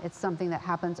 It's something that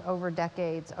happens over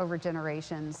decades, over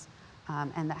generations,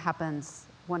 and that happens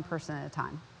one person at a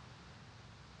time.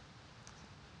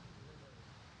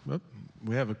 Well,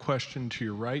 we have a question to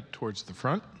your right towards the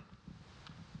front.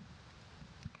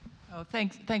 Oh,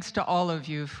 thanks to all of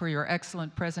you for your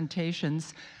excellent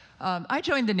presentations. I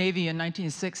joined the Navy in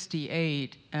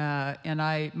 1968, and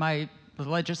the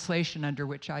legislation under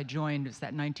which I joined was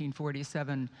that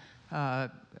 1947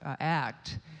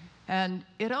 Act. And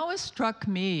it always struck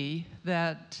me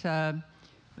that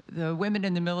the women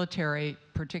in the military,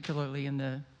 particularly in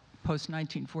the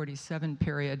post-1947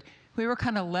 period, we were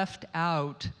kind of left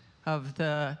out of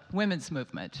the women's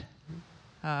movement.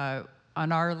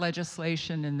 On our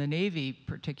legislation in the Navy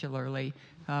particularly,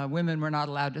 women were not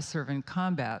allowed to serve in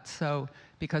combat. So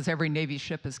because every Navy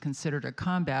ship is considered a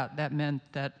combat, that meant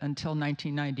that until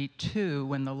 1992,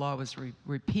 when the law was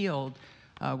repealed,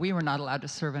 we were not allowed to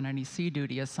serve on any sea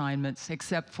duty assignments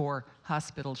except for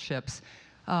hospital ships.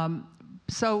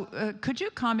 Could you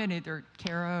comment, either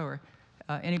Kara or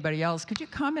anybody else, could you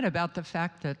comment about the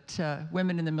fact that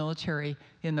women in the military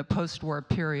in the post-war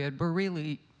period were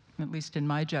really, at least in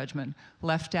my judgment,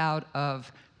 left out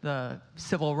of the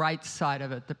civil rights side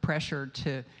of it, the pressure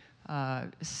to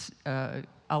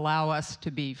allow us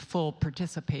to be full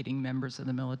participating members of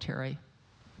the military?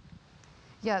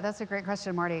 Yeah, that's a great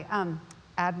question, Marty.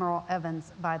 Admiral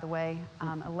Evans, by the way,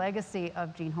 a legacy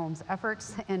of Jean Holmes'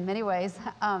 efforts in many ways.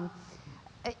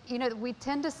 You know, we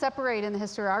tend to separate in the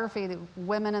historiography the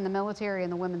women in the military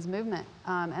and the women's movement.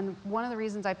 And one of the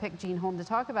reasons I picked Jean Holmes to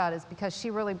talk about is because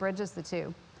she really bridges the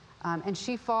two. And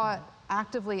she fought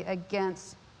actively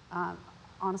against,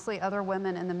 honestly, other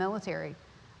women in the military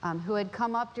who had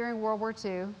come up during World War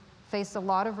II, faced a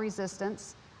lot of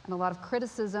resistance and a lot of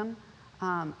criticism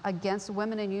against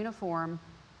women in uniform,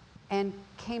 and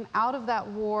came out of that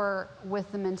war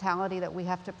with the mentality that we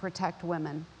have to protect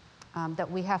women, that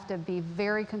we have to be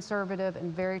very conservative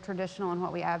and very traditional in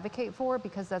what we advocate for,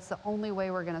 because that's the only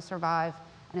way we're going to survive,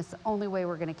 and it's the only way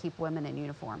we're going to keep women in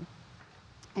uniform.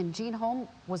 And Jean Holmes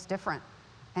was different,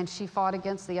 and she fought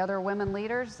against the other women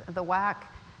leaders, the WWII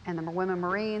and the women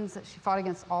Marines. She fought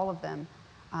against all of them,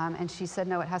 and she said,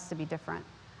 no, it has to be different.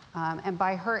 And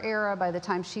by her era, by the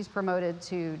time she's promoted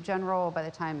to general, by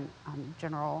the time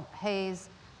General Hayes,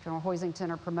 General Hoisington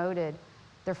are promoted,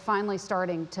 they're finally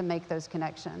starting to make those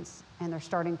connections. And they're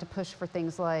starting to push for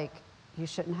things like, you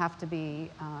shouldn't have to be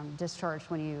discharged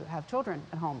when you have children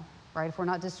at home, right? If we're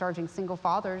not discharging single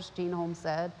fathers, Jean Holmes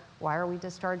said, why are we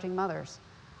discharging mothers?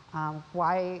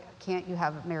 Why can't you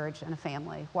have a marriage and a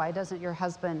family? Why doesn't your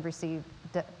husband receive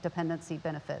dependency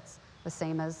benefits the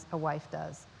same as a wife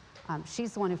does?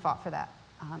 She's the one who fought for that.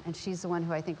 And she's the one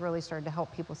who I think really started to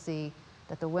help people see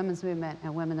that the women's movement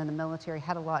and women in the military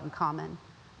had a lot in common.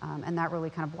 And that really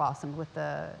kind of blossomed with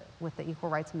the Equal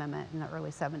Rights Amendment in the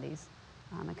early 70s.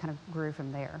 It kind of grew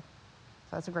from there.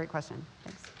 So that's a great question.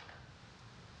 Thanks.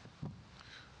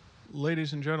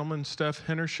 Ladies and gentlemen, Steph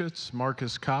Hinnerschitz,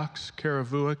 Marcus Cox, Kara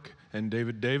Vuic, and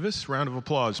David Davis. Round of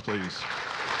applause, please.